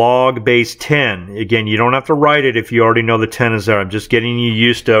means log base 10. Again, you don't have to write it if you already know the 10 is there. I'm just getting you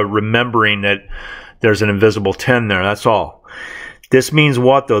used to remembering that there's an invisible 10 there. That's all. This means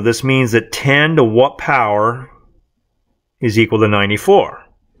what, though? This means that 10 to what power is equal to 94?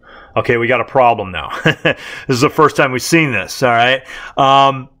 Okay, we got a problem now. This is the first time we've seen this, all right?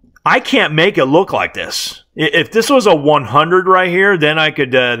 I can't make it look like this. If this was a 100 right here, then I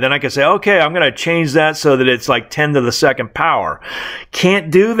could say, okay, I'm going to change that so that it's like 10 to the second power.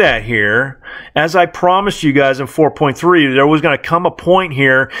 Can't do that here. As I promised you guys in 4.3, there was going to come a point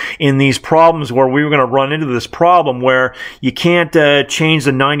here in these problems where we were going to run into this problem where you can't change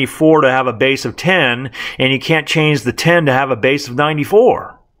the 94 to have a base of 10, and you can't change the 10 to have a base of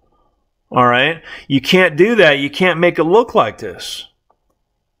 94. All right? You can't do that. You can't make it look like this.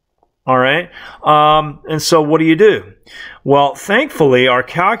 All right, and so what do? Well, thankfully, our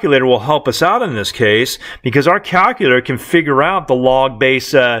calculator will help us out in this case because our calculator can figure out the log base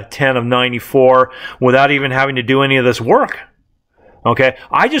 10 of 94 without even having to do any of this work. Okay,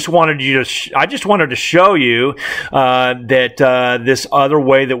 I just wanted to show you that this other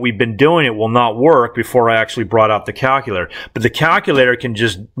way that we've been doing it will not work before I actually brought out the calculator. But the calculator can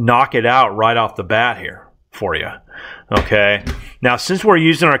just knock it out right off the bat here for you. Okay, now since we're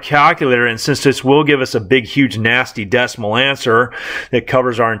using our calculator and since this will give us a big, huge, nasty decimal answer that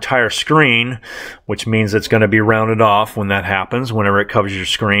covers our entire screen, which means it's going to be rounded off when that happens, whenever it covers your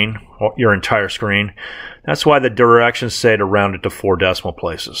screen, your entire screen. That's why the directions say to round it to 4 decimal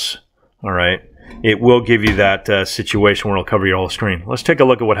places. All right, it will give you that situation where it'll cover your whole screen. Let's take a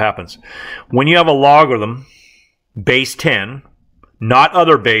look at what happens. When you have a logarithm, base 10, not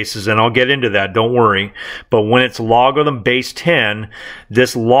other bases, and I'll get into that, don't worry. But when it's logarithm base 10,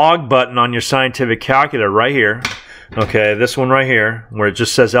 this log button on your scientific calculator right here, okay, this one right here, where it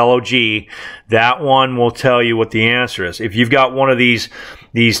just says log, that one will tell you what the answer is. If you've got one of these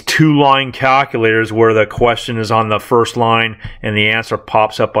two-line calculators where the question is on the first line and the answer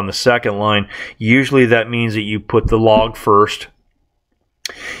pops up on the second line, usually that means that you put the log first.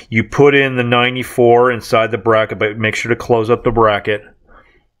 You put in the 94 inside the bracket, but make sure to close up the bracket,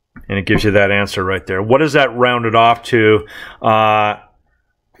 and it gives you that answer right there. What is that rounded off to? 4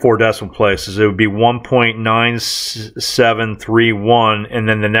 decimal places. It would be 1.9731, and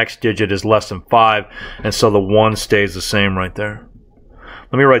then the next digit is less than 5, and so the 1 stays the same right there.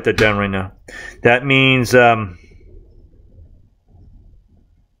 Let me write that down right now. That means that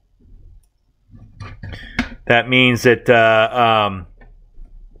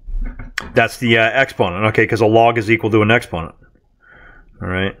that's the exponent, okay, because a log is equal to an exponent. All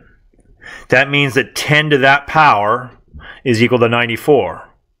right. That means that 10 to that power is equal to 94.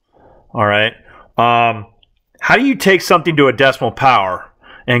 All right. How do you take something to a decimal power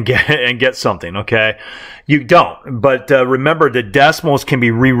and get something? Okay, you don't. But remember, the decimals can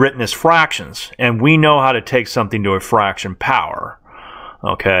be rewritten as fractions, and we know how to take something to a fraction power.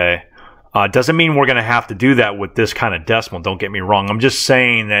 Okay. Doesn't mean we're going to have to do that with this kind of decimal. Don't get me wrong. I'm just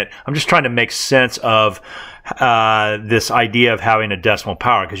saying that I'm just trying to make sense of this idea of having a decimal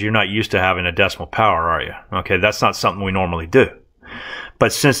power, because you're not used to having a decimal power, are you? Okay, that's not something we normally do.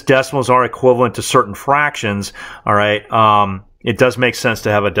 But since decimals are equivalent to certain fractions, all right, it does make sense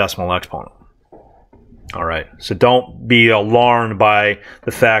to have a decimal exponent. All right, so don't be alarmed by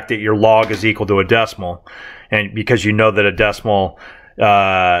the fact that your log is equal to a decimal, and because you know that a decimal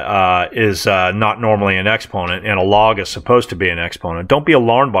is not normally an exponent, and a log is supposed to be an exponent. Don't be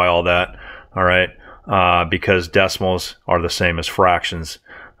alarmed by all that, all right, because decimals are the same as fractions,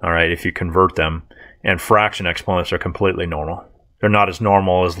 all right, if you convert them, and fraction exponents are completely normal. They're not as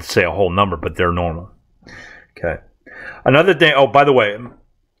normal as, let's say, a whole number, but they're normal. Okay. Another thing, oh, by the way,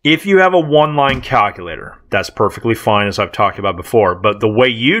 if you have a one-line calculator, that's perfectly fine, as I've talked about before. But the way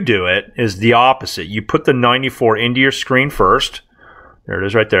you do it is the opposite. You put the 94 into your screen first. There it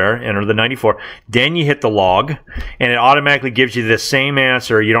is right there. Enter the 94. Then you hit the log, and it automatically gives you the same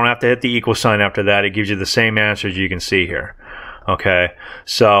answer. You don't have to hit the equal sign after that. It gives you the same answer as you can see here. Okay,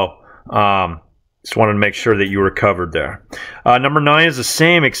 so just wanted to make sure that you were covered there. Number 9 is the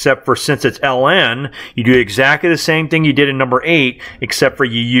same, except for since it's ln, you do exactly the same thing you did in number 8, except for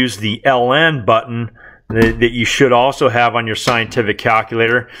you use the ln button that you should also have on your scientific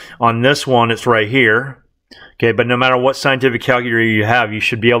calculator. On this one, it's right here. Okay, but no matter what scientific calculator you have, you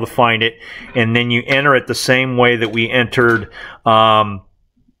should be able to find it, and then you enter it the same way that we entered the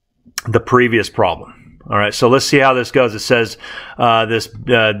previous problem. All right, so let's see how this goes. It says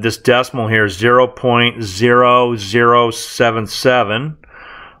this decimal here is 0.0077.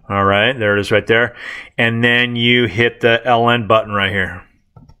 All right, there it is right there. And then you hit the ln button right here.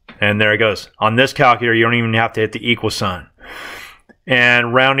 And there it goes. On this calculator, you don't even have to hit the equal sign.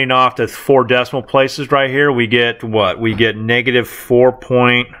 And rounding off to 4 decimal places right here, we get what? We get negative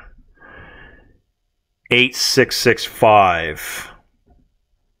 4.8665.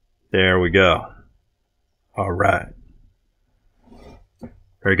 There we go. All right.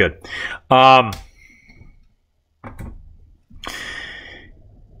 Very good.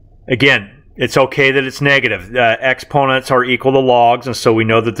 Again, it's okay that it's negative. Exponents are equal to logs, and so we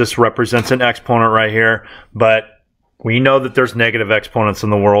know that this represents an exponent right here, but we know that there's negative exponents in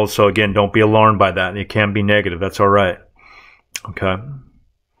the world, so again, don't be alarmed by that. It can be negative. That's all right. Okay.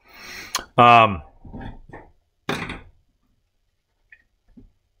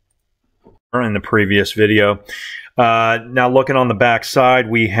 In the previous video. Now looking on the back side,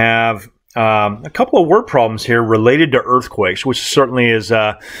 we have a couple of word problems here related to earthquakes, which certainly is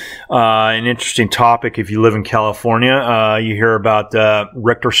an interesting topic if you live in California. You hear about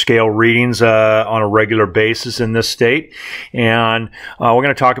Richter scale readings on a regular basis in this state, and we're going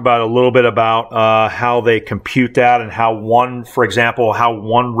to talk about a little bit about how they compute that and how for example, how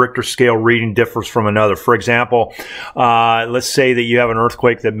one Richter scale reading differs from another. For example, let's say that you have an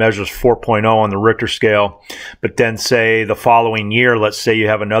earthquake that measures 4.0 on the Richter scale, but then say the following year, let's say you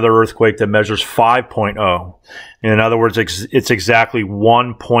have another earthquake that measures 5.0. In other words, it's exactly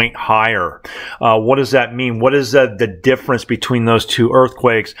 1 point higher. What does that mean? What is the difference between those two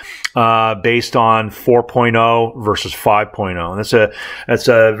earthquakes based on 4.0 versus 5.0? That's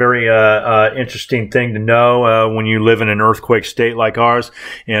a very interesting thing to know when you live in an earthquake state like ours.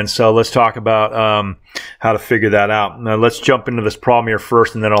 And so let's talk about how to figure that out. Now let's jump into this problem here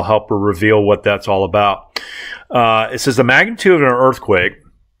first, and then I'll help reveal what that's all about. It says the magnitude of an earthquake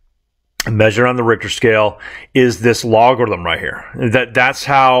measured on the Richter scale is this logarithm right here. That's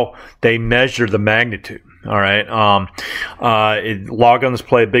how they measure the magnitude. All right. Logarithms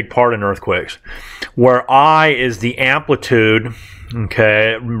play a big part in earthquakes. Where I is the amplitude,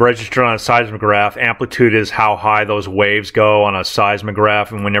 okay, registered on a seismograph. Amplitude is how high those waves go on a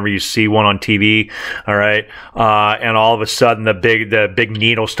seismograph, and whenever you see one on TV, all right, and all of a sudden the big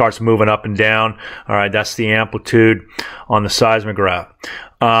needle starts moving up and down. All right, that's the amplitude on the seismograph.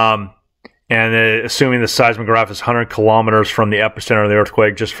 And assuming the seismograph is 100 kilometers from the epicenter of the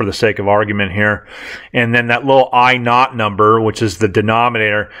earthquake, just for the sake of argument here. And then that little I naught number, which is the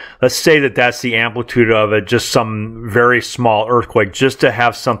denominator, let's say that that's the amplitude of it, just some very small earthquake, just to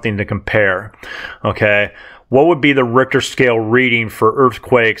have something to compare. Okay. What would be the Richter scale reading for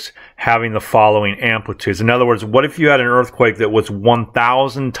earthquakes having the following amplitudes? In other words, what if you had an earthquake that was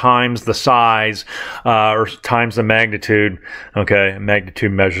 1,000 times the size or times the magnitude? Okay,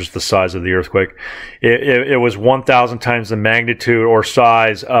 magnitude measures the size of the earthquake. It was 1,000 times the magnitude or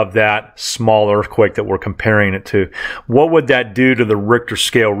size of that small earthquake that we're comparing it to. What would that do to the Richter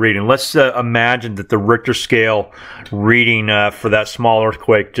scale reading? Let's imagine that the Richter scale reading for that small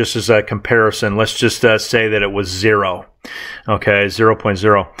earthquake, just as a comparison, let's just say that it was 0. Okay,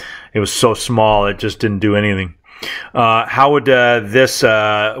 0.0. It was so small it just didn't do anything. How would this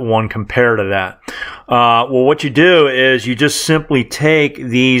one compare to that? Well, what you do is you just simply take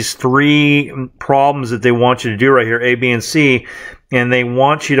these 3 problems that they want you to do right here, A, B, and C, and they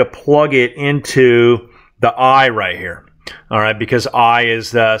want you to plug it into the I right here. All right, because I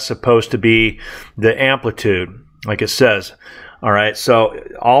is supposed to be the amplitude, like it says. All right, so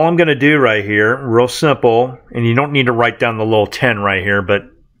all I'm going to do right here, real simple, and you don't need to write down the little 10 right here, but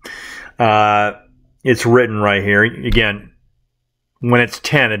it's written right here. Again, when it's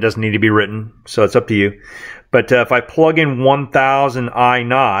 10, it doesn't need to be written, so it's up to you. But if I plug in 1000 I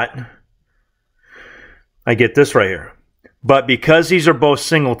naught, I get this right here. But because these are both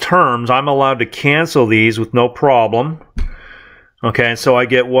single terms, I'm allowed to cancel these with no problem. Okay, and so I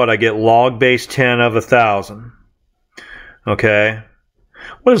get what? I get log base 10 of 1000. Okay.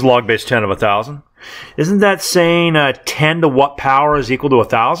 What is log base 10 of 1000? Isn't that saying 10 to what power is equal to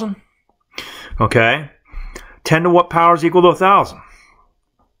 1000? Okay. 10 to what power is equal to 1000?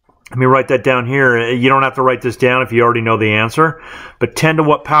 Let me write that down here. You don't have to write this down if you already know the answer. But 10 to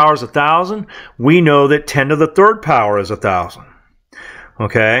what power is 1000? We know that 10 to the third power is 1000.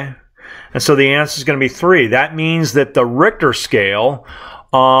 Okay? And so the answer is going to be 3. That means that the Richter scale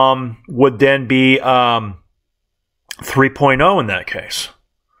would then be 3.0 in that case.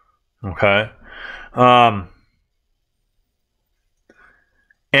 Okay?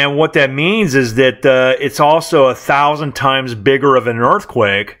 And what that means is that it's also 1,000 times bigger of an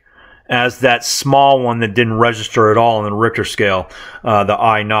earthquake as that small one that didn't register at all in the Richter scale, the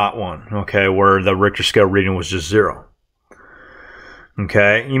I naught one, okay, where the Richter scale reading was just 0.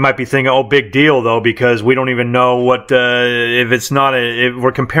 Okay, you might be thinking, oh, big deal though, because we don't even know what if it's not if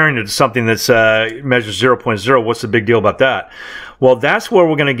we're comparing it to something that's measures 0.0. What's the big deal about that? Well, that's where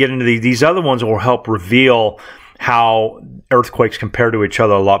we're going to get into these other ones will help reveal how earthquakes compare to each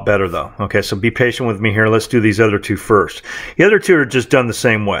other a lot better, though. Okay, so be patient with me here. Let's do these other two first. The other two are just done the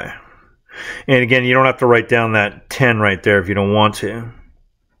same way. And again, you don't have to write down that 10 right there if you don't want to.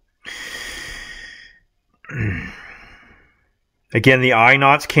 Again, the I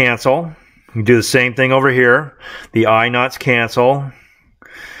naughts cancel. You do the same thing over here. The I naughts cancel.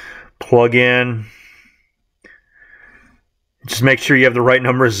 Plug in. Just make sure you have the right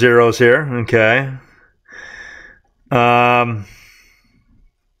number of zeros here. Okay. There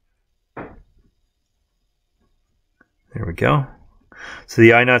we go. So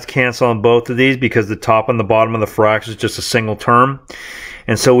the I naughts cancel on both of these because the top and the bottom of the fraction is just a single term.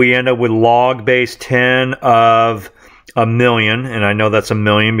 And so we end up with log base 10 of a million. And I know that's a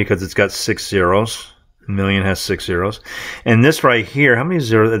million because it's got 6 zeros. A million has 6 zeros. And this right here, how many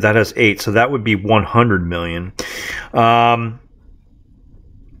zeros? That has 8. So that would be 100 million.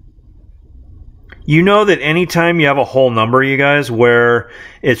 You know that anytime you have a whole number, you guys, where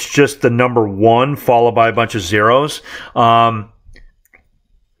it's just the number 1 followed by a bunch of zeros,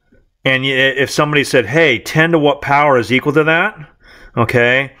 and if somebody said, hey, 10 to what power is equal to that?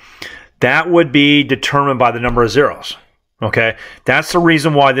 Okay, that would be determined by the number of zeros. Okay, that's the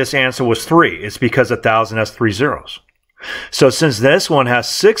reason why this answer was 3. It's because 1,000 has 3 zeros. So since this one has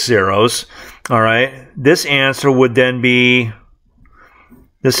 6 zeros, all right, this answer would then be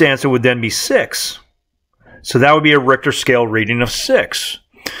 6. So that would be a Richter scale reading of 6.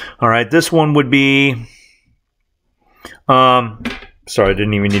 All right, this one would be, sorry, I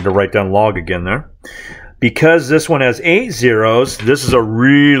didn't even need to write down log again there. Because this one has 8 zeros, this is a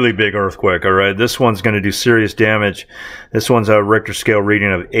really big earthquake, all right? This one's going to do serious damage. This one's a Richter scale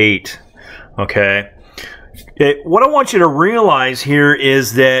reading of 8, okay? What I want you to realize here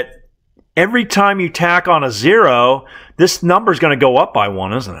is that every time you tack on a 0, this number is going to go up by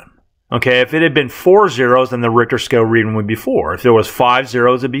 1, isn't it? Okay, if it had been 4 zeros, then the Richter scale reading would be 4. If there was 5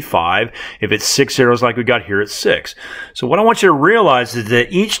 zeros, it'd be 5. If it's 6 zeros like we got here, it's 6. So what I want you to realize is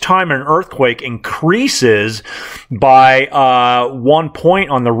that each time an earthquake increases by 1 point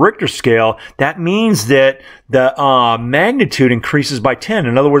on the Richter scale, that means that the magnitude increases by 10.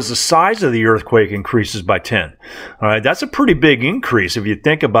 In other words, the size of the earthquake increases by 10. All right, that's a pretty big increase if you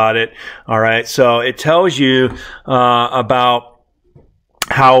think about it. All right, so it tells you about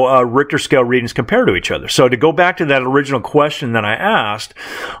how Richter scale readings compare to each other. So to go back to that original question that I asked,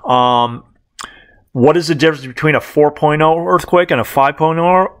 what is the difference between a 4.0 earthquake and a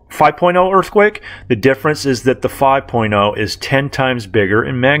 5.0 earthquake? The difference is that the 5.0 is 10 times bigger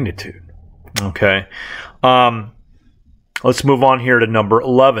in magnitude. Okay. Let's move on here to number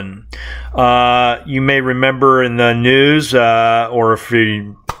 11. You may remember in the news, or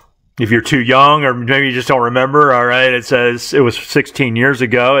if you're too young, or maybe you just don't remember, all right, it says it was 16 years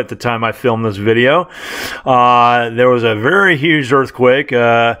ago at the time I filmed this video. There was a very huge earthquake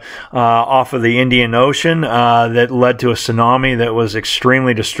off of the Indian Ocean that led to a tsunami that was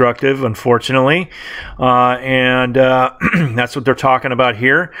extremely destructive, unfortunately. And that's what they're talking about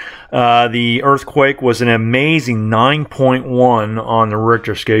here. The earthquake was an amazing 9.1 on the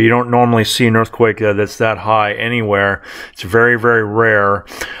Richter scale. You don't normally see an earthquake that's that high anywhere. It's very, very rare.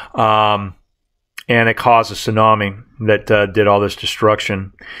 and it caused a tsunami that did all this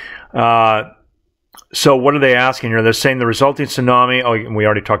destruction. So what are they asking here? They're saying the resulting tsunami, oh, we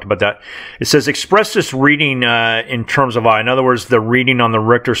already talked about that. It says express this reading in terms of I. In other words, the reading on the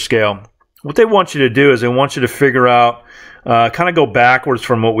Richter scale. What they want you to do is they want you to figure out, kind of go backwards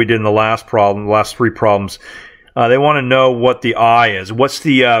from what we did in the last problem, the last 3 problems. They want to know what the I is. What's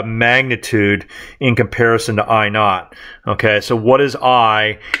the magnitude in comparison to I naught? Okay, so what is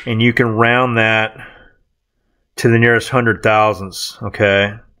I? And you can round that to the nearest 100,000s,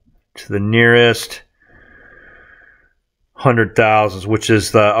 okay? To the nearest 100,000s, which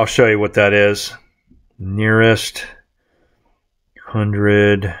is the, I'll show you what that is. Nearest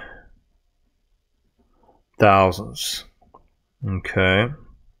 100,000s. Okay.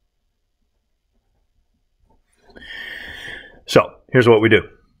 So here's what we do.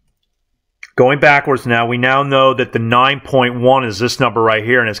 Going backwards now, we now know that the 9.1 is this number right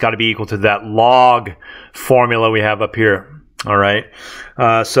here, and it's got to be equal to that log formula we have up here. All right.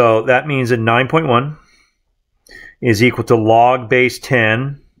 So that means that 9.1 is equal to log base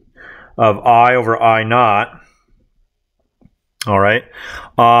 10 of I over I naught. All right.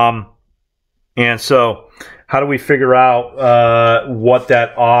 And so how do we figure out what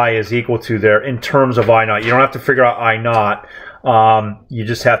that I is equal to there in terms of I naught? You don't have to figure out I naught. You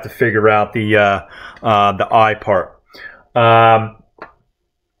just have to figure out the I part.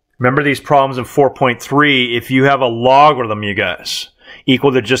 Remember these problems in 4.3, if you have a logarithm, you guys,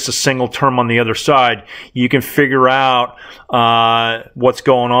 equal to just a single term on the other side, you can figure out what's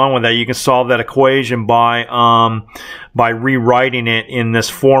going on with that. You can solve that equation by rewriting it in this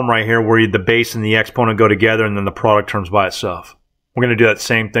form right here where the base and the exponent go together and then the product terms by itself. We're going to do that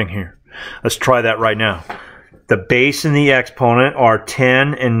same thing here. Let's try that right now. The base and the exponent are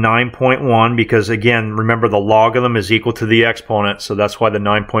 10 and 9.1 because, again, remember the logarithm is equal to the exponent, so that's why the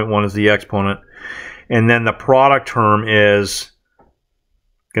 9.1 is the exponent. And then the product term is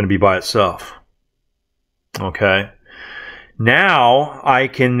going to be by itself. Okay. Now I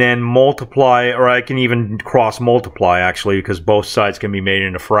can then multiply, or I can even cross multiply actually, because both sides can be made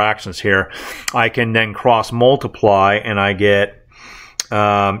into fractions here. I can then cross multiply and I get,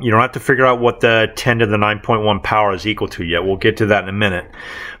 you don't have to figure out what the 10 to the 9.1 power is equal to yet. We'll get to that in a minute.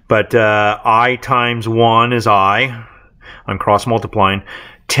 But I times 1 is I. I'm cross multiplying.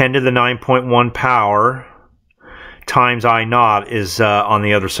 10 to the 9.1 power times I naught is on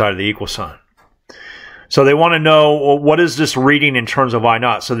the other side of the equal sign. So they want to know, well, what is this reading in terms of I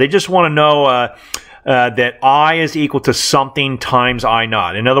naught? So they just want to know that I is equal to something times I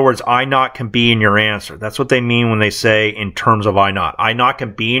naught. In other words, I naught can be in your answer. That's what they mean when they say in terms of I naught. I naught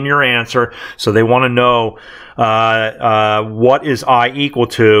can be in your answer, so they want to know what is I equal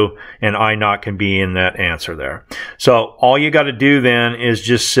to, and I naught can be in that answer there. So all you got to do then is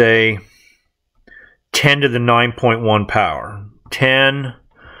just say 10 to the 9.1 power. 10,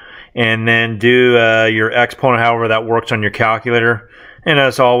 and then do your exponent, however that works on your calculator. And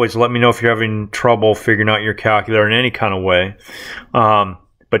as always, let me know if you're having trouble figuring out your calculator in any kind of way.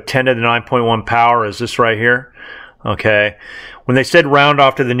 But 10 to the 9.1 power is this right here. Okay. When they said round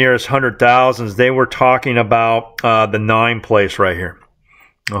off to the nearest 100,000s, they were talking about the 9 place right here.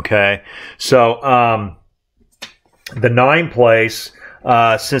 Okay. So the 9 place,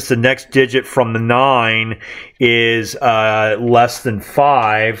 since the next digit from the 9 is less than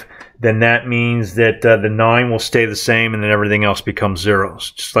 5, then that means that the 9 will stay the same and then everything else becomes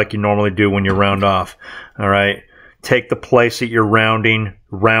zeros, just like you normally do when you round off. All right. Take the place that you're rounding,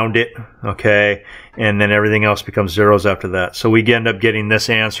 round it, okay, and then everything else becomes zeros after that. So we end up getting this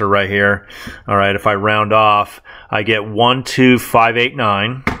answer right here. All right. If I round off, I get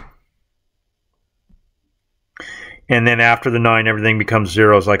 12589. And then after the 9, everything becomes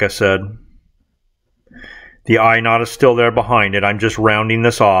zeros, like I said. The I naught is still there behind it. I'm just rounding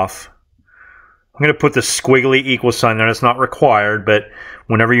this off. I'm going to put the squiggly equal sign there. It's not required, but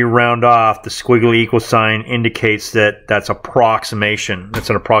whenever you round off, the squiggly equal sign indicates that that's approximation. It's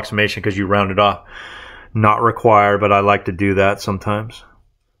an approximation because you rounded off. Not required, but I like to do that sometimes.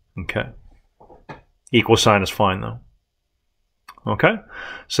 Okay. Equal sign is fine, though. Okay.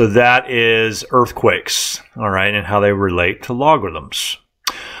 So that is earthquakes, all right, and how they relate to logarithms.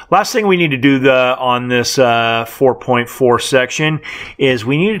 Last thing we need to do on this 4.4 section is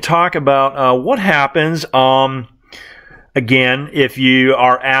we need to talk about what happens, again, if you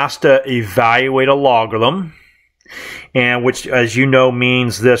are asked to evaluate a logarithm and which, as you know,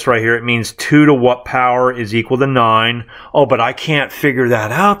 means this right here. It means 2 to what power is equal to 9. Oh, but I can't figure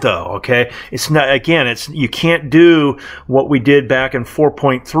that out though, okay? It's not, again, you can't do what we did back in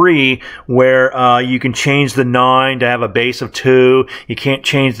 4.3 where you can change the 9 to have a base of 2. You can't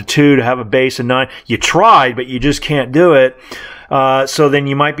change the 2 to have a base of 9. You tried, but you just can't do it. So then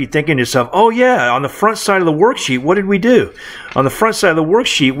you might be thinking to yourself, oh yeah, on the front side of the worksheet, what did we do? On the front side of the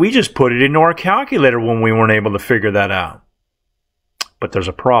worksheet, we just put it into our calculator when we weren't able to figure that out. But there's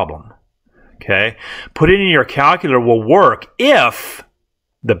a problem, okay? Put it in your calculator will work if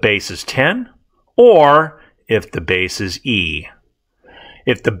the base is 10 or if the base is E.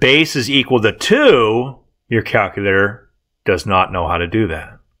 If the base is equal to 2, your calculator does not know how to do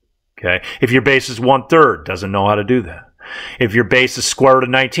that, okay? If your base is 1/3, doesn't know how to do that. If your base is square root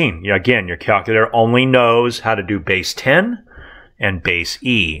of 19, again, your calculator only knows how to do base 10 and base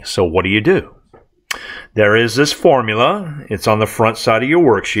E. So what do? There is this formula. It's on the front side of your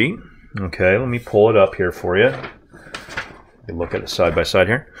worksheet. Okay, let me pull it up here for you. You look at it side by side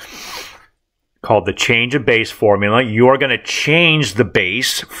here. Called the change of base formula. You are going to change the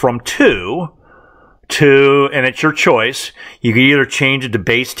base from 2 to, and it's your choice. You can either change it to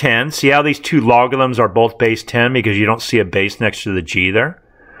base 10. See how these two logarithms are both base 10 because you don't see a base next to the G there?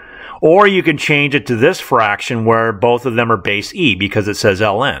 Or you can change it to this fraction where both of them are base E because it says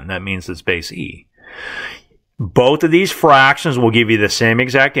ln. That means it's base E. Both of these fractions will give you the same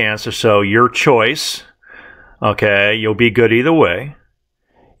exact answer, so your choice, okay, you'll be good either way.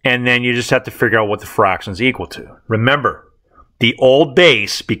 And then you just have to figure out what the fraction is equal to. Remember, the old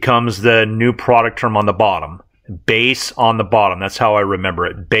base becomes the new product term on the bottom. Base on the bottom. That's how I remember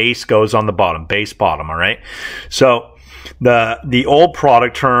it. Base goes on the bottom. Base bottom, all right? So the old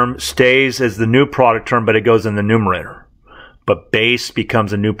product term stays as the new product term, but it goes in the numerator. But base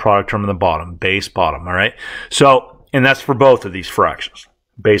becomes a new product term on the bottom. Base bottom, all right? So, and that's for both of these fractions.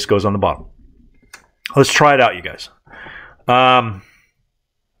 Base goes on the bottom. Let's try it out, you guys. I'm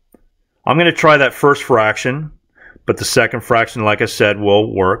going to try that first fraction. But the second fraction, like I said,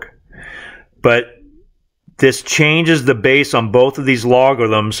 will work. But this changes the base on both of these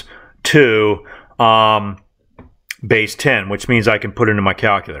logarithms to base 10, which means I can put it into my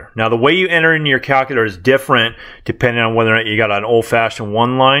calculator. Now, the way you enter in your calculator is different depending on whether or not you got an old-fashioned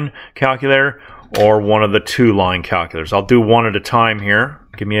one-line calculator or one of the two-line calculators. I'll do one at a time here.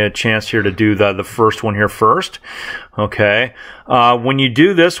 Give me a chance here to do the first one here first. Okay. When you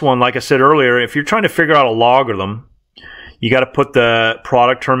do this one, like I said earlier, if you're trying to figure out a logarithm, you got to put the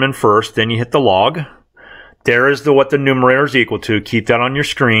product term in first, then you hit the log. There is what the numerator is equal to. Keep that on your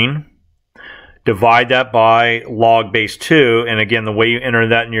screen. Divide that by log base 2, and again, the way you enter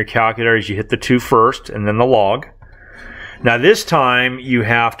that in your calculator is you hit the 2 first, and then the log. Now this time, you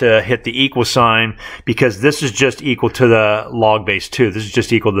have to hit the equal sign, because this is just equal to the log base 2. This is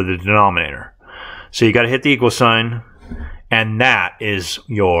just equal to the denominator. So you got to hit the equal sign, and that is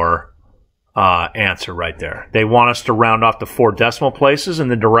your answer right there. They want us to round off to 4 decimal places in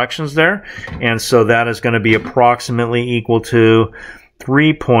the directions there, and so that is going to be approximately equal to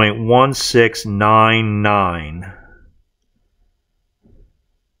 3.1699.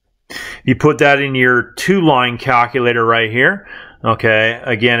 You put that in your two-line calculator right here. Okay,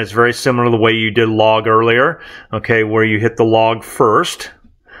 again, it's very similar to the way you did log earlier. Okay, where you hit the log first,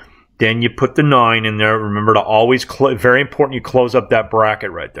 then you put the 9 in there. Remember to always, very important, you close up that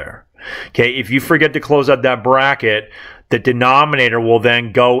bracket right there. Okay, if you forget to close out that bracket, the denominator will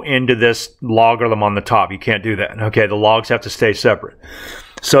then go into this logarithm on the top. You can't do that. Okay, the logs have to stay separate.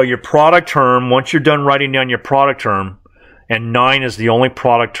 So your product term, once you're done writing down your product term, and 9 is the only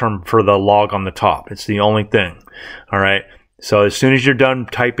product term for the log on the top. It's the only thing. All right, so as soon as you're done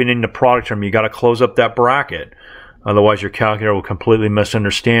typing in the product term, you got to close up that bracket. Otherwise, your calculator will completely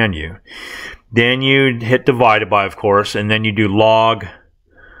misunderstand you. Then you hit divided by, of course, and then you do log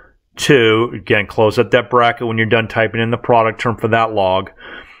 2. Again, close up that bracket when you're done typing in the product term for that log,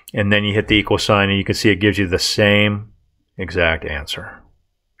 and then you hit the equal sign, and you can see it gives you the same exact answer.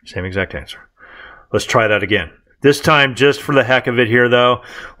 Same exact answer. Let's try that again. This time, just for the heck of it here, though,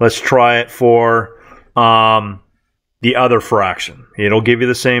 let's try it for the other fraction. It'll give you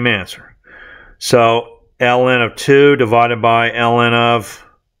the same answer. So ln of 2 divided by ln of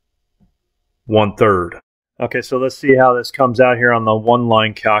 1/3. Okay, so let's see how this comes out here on the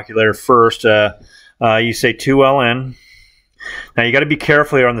one-line calculator first. You say 2ln. Now you got to be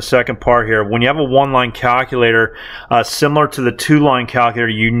careful here on the second part here. When you have a one-line calculator, similar to the two-line calculator,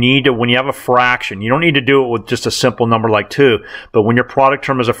 you need to, when you have a fraction, you don't need to do it with just a simple number like 2, but when your product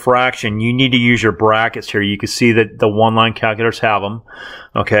term is a fraction, you need to use your brackets here. You can see that the one-line calculators have them.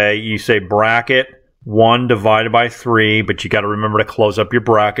 Okay, you say bracket 1 divided by 3, but you got to remember to close up your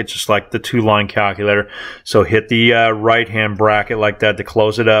bracket just like the 2-line calculator. So hit the right-hand bracket like that to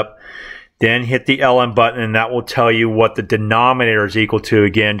close it up. Then hit the ln button, and that will tell you what the denominator is equal to,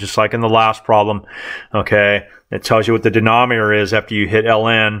 again, just like in the last problem. Okay, it tells you what the denominator is after you hit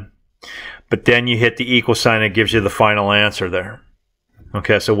ln, but then you hit the equal sign, and it gives you the final answer there.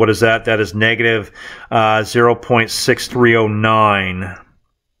 Okay, so what is that? That is negative 0.6309.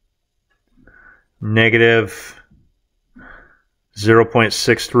 Negative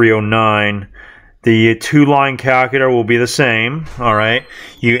 0.6309. The 2-line calculator will be the same. All right.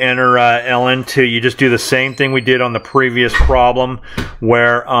 You enter ln2. You just do the same thing we did on the previous problem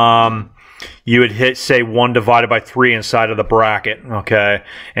where you would hit, say, 1 divided by 3 inside of the bracket. Okay.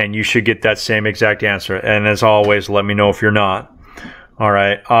 And you should get that same exact answer. And as always, let me know if you're not. All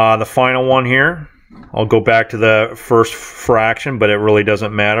right. The final one here. I'll go back to the first fraction, but it really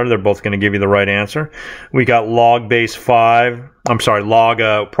doesn't matter. They're both going to give you the right answer. We got log base 5. I'm sorry, log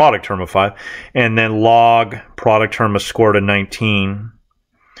product term of 5. And then log product term of square root of 19.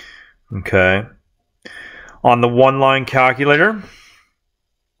 Okay. On the 1-line calculator,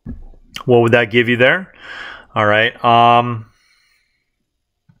 what would that give you there? All right.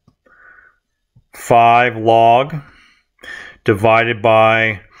 5 log divided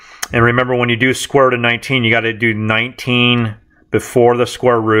by... And remember, when you do square root of 19, you got to do 19 before the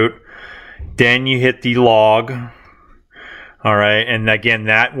square root. Then you hit the log. All right. And again,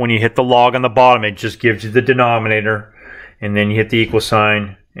 that when you hit the log on the bottom, it just gives you the denominator. And then you hit the equal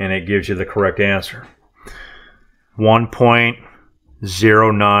sign, and it gives you the correct answer.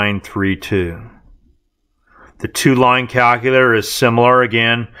 1.0932. The 2-line calculator is similar.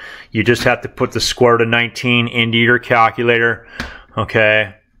 Again, you just have to put the square root of 19 into your calculator.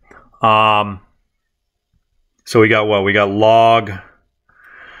 Okay. So we got what? We got log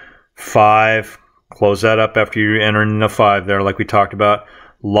 5. Close that up after you enter in the 5 there, like we talked about.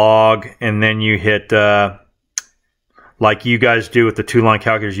 Log, and then you hit, like you guys do with the 2-line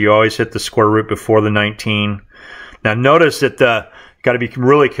calculators, you always hit the square root before the 19. Now notice that got to be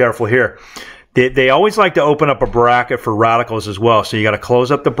really careful here. They always like to open up a bracket for radicals as well. So you got to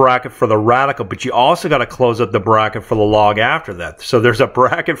close up the bracket for the radical, but you also got to close up the bracket for the log after that. So there's a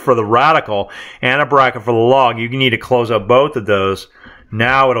bracket for the radical and a bracket for the log. You need to close up both of those.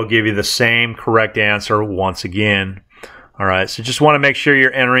 Now it'll give you the same correct answer once again. All right, so just want to make sure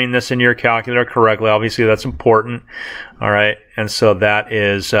you're entering this in your calculator correctly. Obviously, that's important. All right, and so that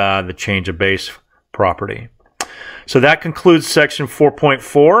is the change of base property. So that concludes section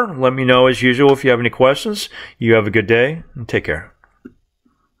 4.4. Let me know as usual if you have any questions. You have a good day and take care.